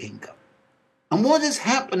basic income. And what is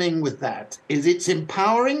happening with that is it's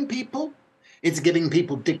empowering people, it's giving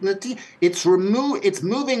people dignity, it's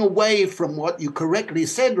moving away from what you correctly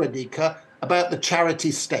said, Radhika, about the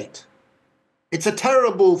charity state. It's a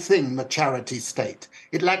terrible thing, the charity state.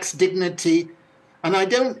 It lacks dignity, and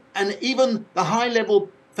even the high-level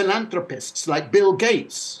philanthropists like Bill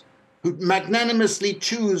Gates, who magnanimously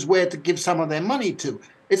choose where to give some of their money to,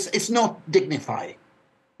 it's not dignifying.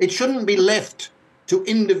 It shouldn't be left to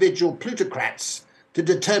individual plutocrats to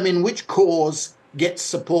determine which cause gets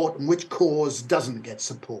support and which cause doesn't get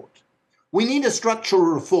support. We need a structural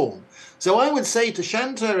reform. So I would say to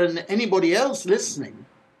Shanta and anybody else listening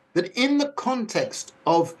that in the context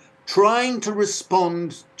of trying to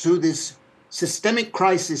respond to this systemic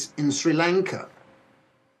crisis in Sri Lanka,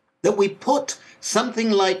 that we put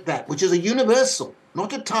something like that, which is a universal,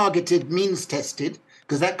 not a targeted, means-tested,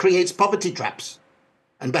 because that creates poverty traps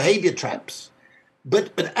and behavior traps,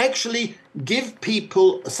 but actually give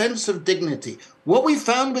people a sense of dignity. What we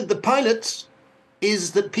found with the pilots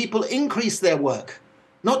is that people increase their work,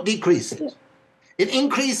 not decrease it. It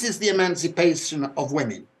increases the emancipation of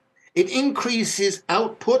women. It increases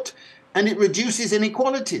output, and it reduces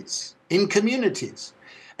inequalities in communities,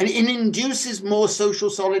 and it induces more social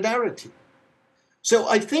solidarity. So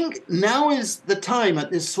I think now is the time,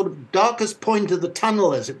 at this sort of darkest point of the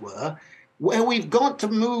tunnel, as it were, where we've got to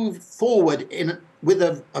move forward with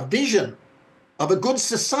a vision of a good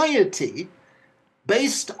society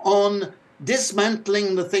based on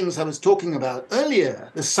dismantling the things I was talking about earlier,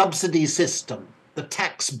 the subsidy system, the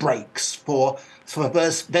tax breaks for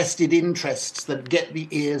vested interests that get the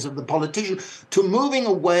ears of the politician, to moving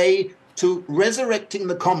away to resurrecting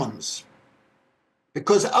the commons.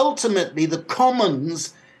 Because ultimately the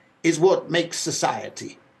commons is what makes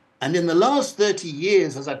society. And in the last 30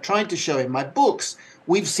 years, as I tried to show in my books,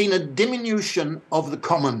 we've seen a diminution of the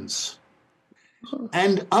commons,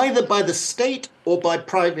 and either by the state or by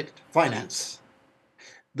private finance.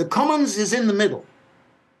 The commons is in the middle,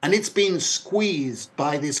 and it's been squeezed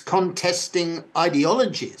by these contesting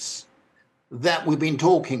ideologies that we've been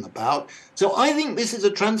talking about. So I think this is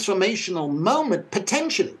a transformational moment,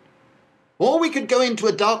 potentially. Or we could go into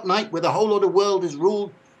a dark night where the whole lot of world is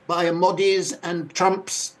ruled by Modis and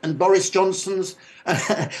Trumps and Boris Johnsons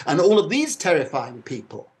and all of these terrifying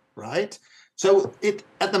people, right? So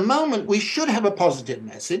at the moment, we should have a positive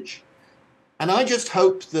message. And I just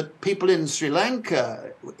hope that people in Sri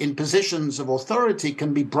Lanka in positions of authority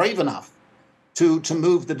can be brave enough to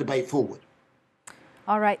move the debate forward.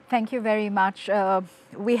 All right, thank you very much.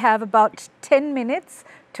 We have about 10 minutes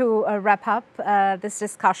to wrap up this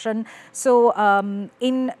discussion. So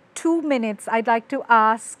in 2 minutes, I'd like to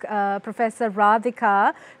ask Professor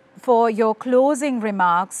Radhika for your closing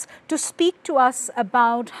remarks to speak to us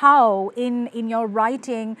about how in your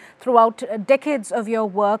writing throughout decades of your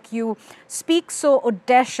work, you speak so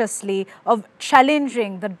audaciously of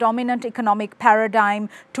challenging the dominant economic paradigm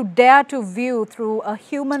to dare to view through a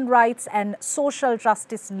human rights and social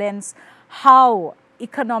justice lens how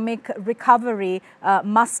economic recovery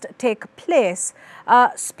must take place.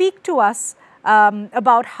 Speak to us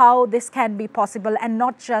about how this can be possible and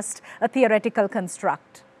not just a theoretical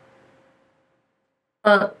construct.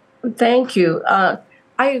 Thank you. I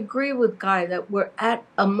agree with Guy that we're at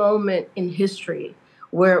a moment in history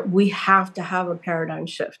where we have to have a paradigm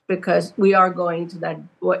shift because we are going to that,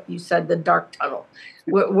 what you said, the dark tunnel.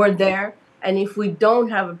 We're there. And if we don't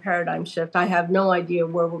have a paradigm shift, I have no idea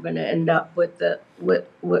where we're going to end up with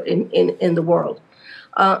in the world.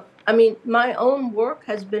 I mean, my own work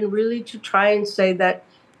has been really to try and say that,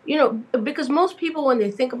 you know, because most people, when they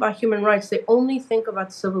think about human rights, they only think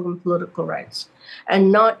about civil and political rights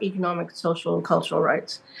and not economic, social, and cultural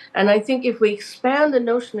rights. And I think if we expand the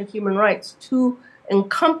notion of human rights to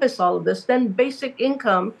encompass all of this, then basic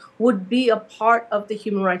income would be a part of the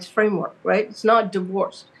human rights framework, right? It's not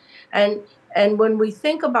divorced. And when we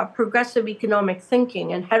think about progressive economic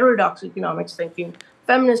thinking and heterodox economics thinking,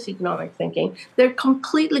 feminist economic thinking, they're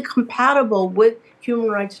completely compatible with human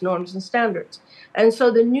rights norms and standards. And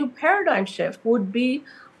so the new paradigm shift would be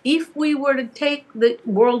if we were to take the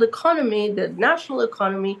world economy, the national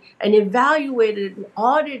economy, and evaluate it and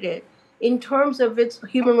audit it in terms of its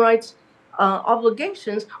human rights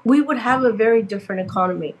obligations, we would have a very different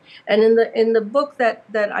economy. And in the book that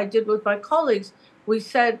I did with my colleagues, we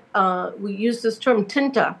said, we used this term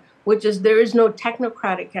tinta, which is there is no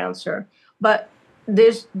technocratic answer, but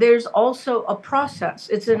there's also a process.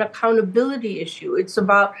 It's an accountability issue. It's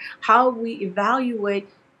about how we evaluate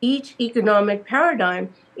each economic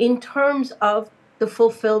paradigm in terms of the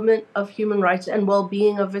fulfillment of human rights and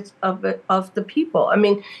well-being of the people. I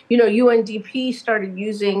mean, you know, UNDP started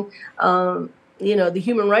using you know, the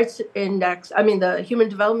Human Rights Index, I mean, the Human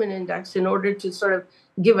Development Index in order to sort of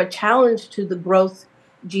give a challenge to the growth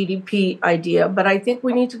GDP idea. But I think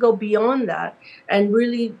we need to go beyond that and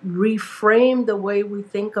really reframe the way we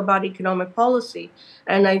think about economic policy.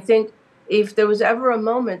 And I think if there was ever a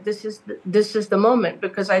moment, this is the moment,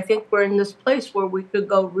 because I think we're in this place where we could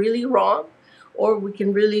go really wrong, or we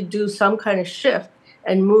can really do some kind of shift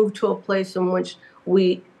and move to a place in which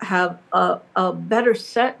we have a better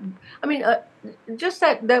set. I mean, just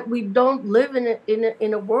that we don't live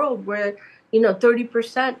in a world where, you know,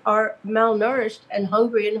 30% are malnourished and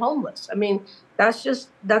hungry and homeless. I mean, that's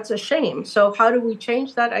a shame. So how do we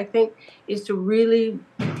change that? I think is to really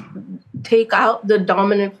take out the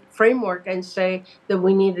dominant framework and say that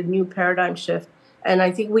we need a new paradigm shift. And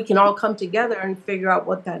I think we can all come together and figure out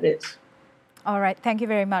what that is. All right. Thank you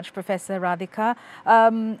very much, Professor Radhika.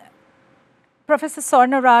 Professor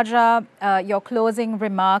Swarnaraja, your closing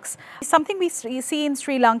remarks. Something we see in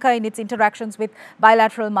Sri Lanka in its interactions with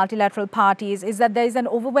bilateral, multilateral parties is that there is an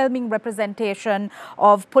overwhelming representation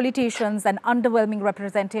of politicians and underwhelming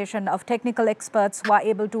representation of technical experts who are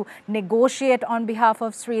able to negotiate on behalf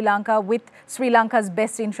of Sri Lanka with Sri Lanka's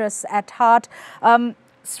best interests at heart.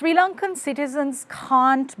 Sri Lankan citizens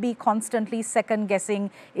can't be constantly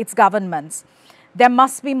second-guessing its governments. There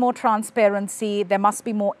must be more transparency. There must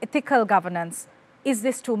be more ethical governance. Is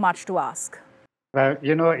this too much to ask? Well,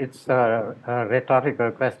 you know, it's a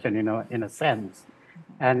rhetorical question, you know, in a sense.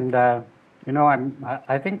 And, you know,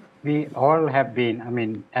 I think we all have been, I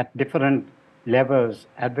mean, at different levels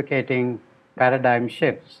advocating paradigm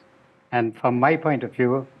shifts. And from my point of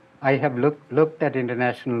view, I have looked at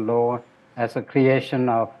international law as a creation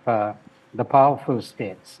of the powerful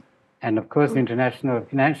states. And of course, international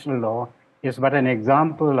financial law is but an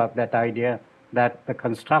example of that idea that the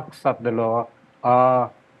constructs of the law are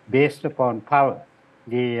based upon power.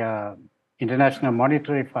 The International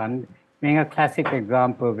Monetary Fund being a classic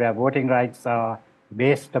example where voting rights are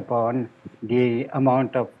based upon the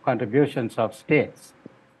amount of contributions of states.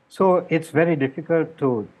 So it's very difficult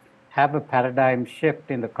to have a paradigm shift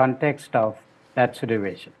in the context of that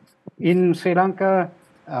situation. In Sri Lanka,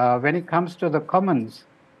 when it comes to the commons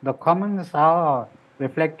are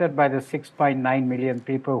reflected by the 6.9 million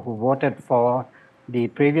people who voted for the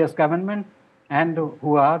previous government and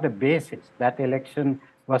who are the basis. That election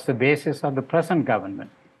was the basis of the present government.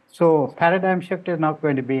 So paradigm shift is not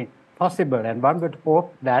going to be possible. And one would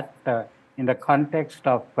hope that in the context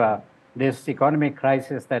of this economic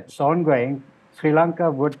crisis that's ongoing, Sri Lanka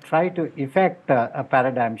would try to effect a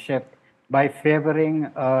paradigm shift by favoring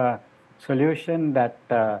a solution that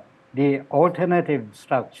the alternative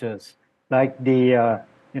structures like the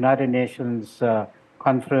United Nations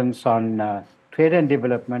Conference on Trade and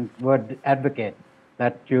Development would advocate,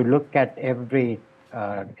 that you look at every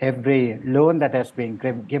loan that has been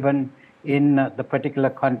given in the particular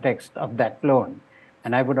context of that loan.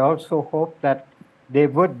 And I would also hope that they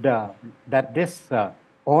would, that this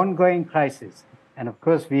ongoing crisis, and of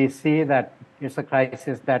course we see that it's a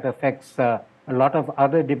crisis that affects a lot of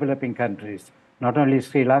other developing countries, not only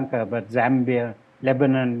Sri Lanka, but Zambia,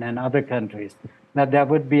 Lebanon, and other countries, that there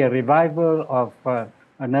would be a revival of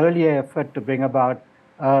an earlier effort to bring about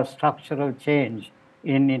a structural change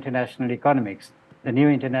in international economics. The new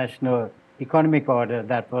international economic order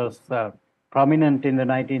that was prominent in the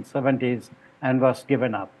 1970s and was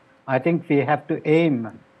given up. I think we have to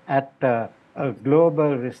aim at a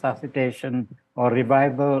global resuscitation or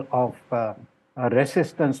revival of a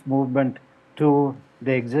resistance movement to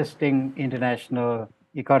the existing international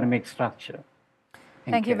economic structure.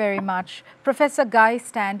 Thank you very much. Professor Guy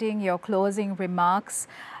Standing, your closing remarks.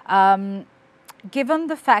 Given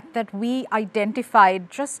the fact that we identified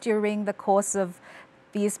just during the course of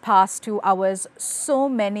these past 2 hours so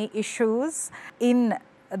many issues in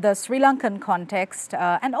the Sri Lankan context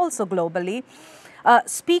and also globally,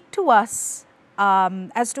 speak to us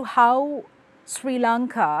as to how Sri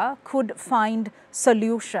Lanka could find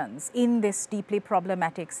solutions in this deeply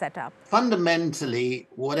problematic setup. Fundamentally,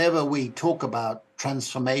 whatever we talk about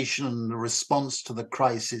transformation and the response to the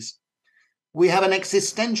crisis, we have an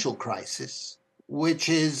existential crisis, which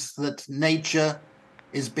is that nature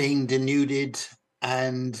is being denuded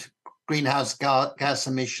and greenhouse gas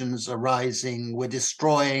emissions are rising. We're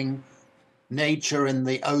destroying nature in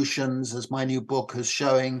the oceans, as my new book is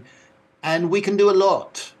showing. And we can do a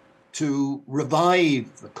lot to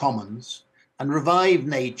revive the commons and revive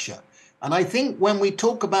nature. And I think when we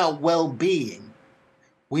talk about well-being,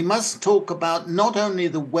 we must talk about not only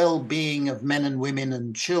the well-being of men and women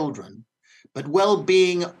and children, but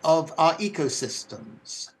well-being of our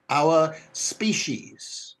ecosystems, our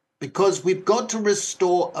species, because we've got to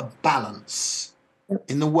restore a balance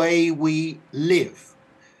in the way we live.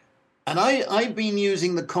 And I've been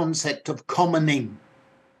using the concept of commoning,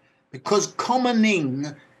 because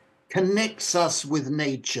commoning connects us with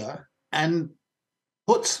nature and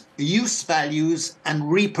puts use values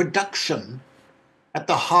and reproduction at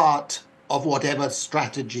the heart of whatever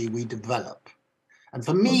strategy we develop. And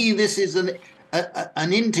for me, this is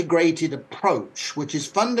an integrated approach, which is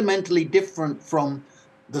fundamentally different from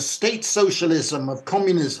the state socialism of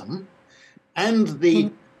communism and the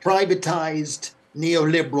privatized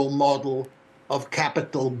neoliberal model of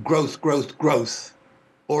capital growth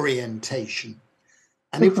orientation.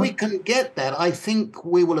 And if we can get that, I think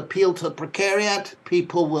we will appeal to precariat.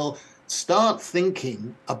 People will start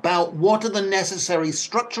thinking about what are the necessary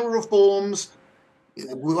structural reforms,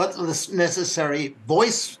 what are the necessary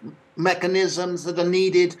voice mechanisms that are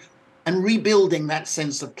needed, and rebuilding that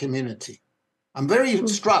sense of community. I'm very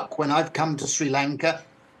struck when I've come to Sri Lanka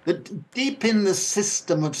that deep in the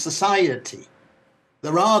system of society,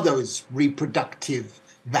 there are those reproductive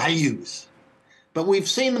values. But we've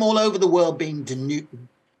seen them all over the world being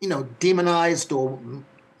demonized or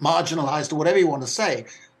marginalized or whatever you want to say.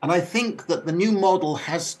 And I think that the new model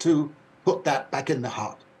has to put that back in the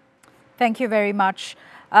heart. Thank you very much.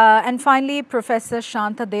 And finally, Professor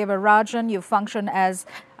Shanta Devarajan, you function as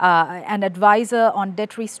an advisor on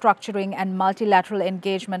debt restructuring and multilateral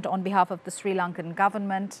engagement on behalf of the Sri Lankan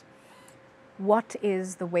government. What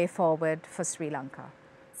is the way forward for Sri Lanka?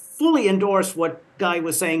 Fully endorse what Guy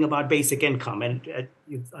was saying about basic income. And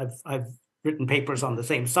I've written papers on the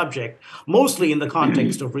same subject, mostly in the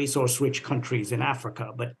context of resource-rich countries in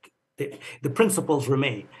Africa, but the principles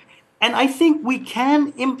remain. And I think we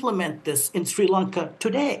can implement this in Sri Lanka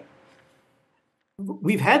today.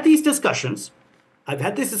 We've had these discussions. I've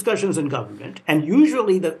had these discussions in government, and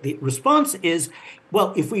usually the response is,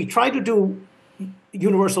 well, if we try to do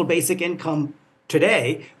universal basic income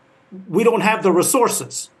today, we don't have the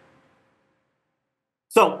resources.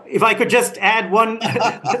 So if I could just add one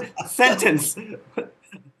sentence,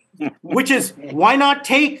 which is, why not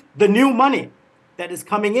take the new money that is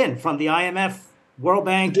coming in from the IMF, World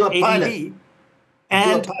Bank, ADB,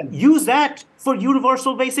 and use that for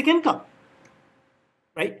universal basic income,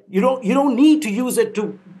 right? You don't need to use it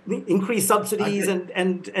to increase subsidies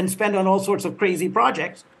and spend on all sorts of crazy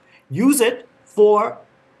projects. Use it for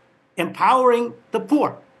empowering the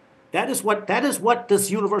poor. That is what this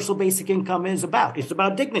universal basic income is about. It's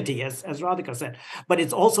about dignity, as Radhika said, but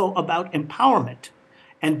it's also about empowerment.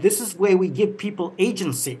 And this is where we give people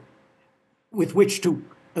agency with which to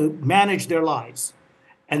manage their lives.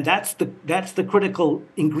 And that's the critical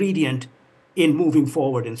ingredient in moving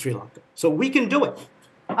forward in Sri Lanka. So we can do it.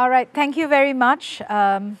 All right. Thank you very much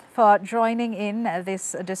for joining in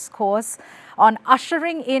this discourse on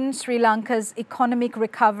ushering in Sri Lanka's economic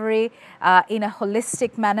recovery in a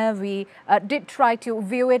holistic manner. We did try to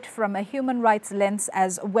view it from a human rights lens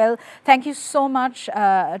as well. Thank you so much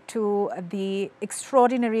to the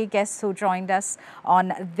extraordinary guests who joined us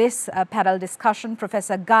on this panel discussion.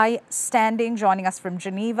 Professor Guy Standing joining us from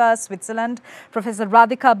Geneva, Switzerland. Professor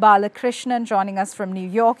Radhika Balakrishnan joining us from New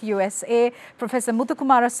York, USA. Professor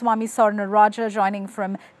Muthukumara Swami Sornaraja joining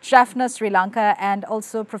from Jaffna, Sri Lanka, and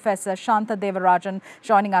also Professor Shanta Devarajan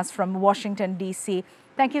joining us from Washington, D.C.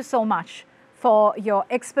 Thank you so much for your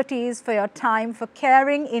expertise, for your time, for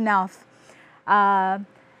caring enough.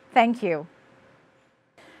 Thank you.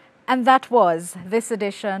 And that was this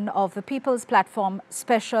edition of the People's Platform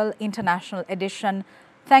Special International Edition.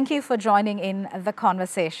 Thank you for joining in the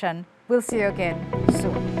conversation. We'll see you again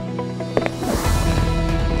soon.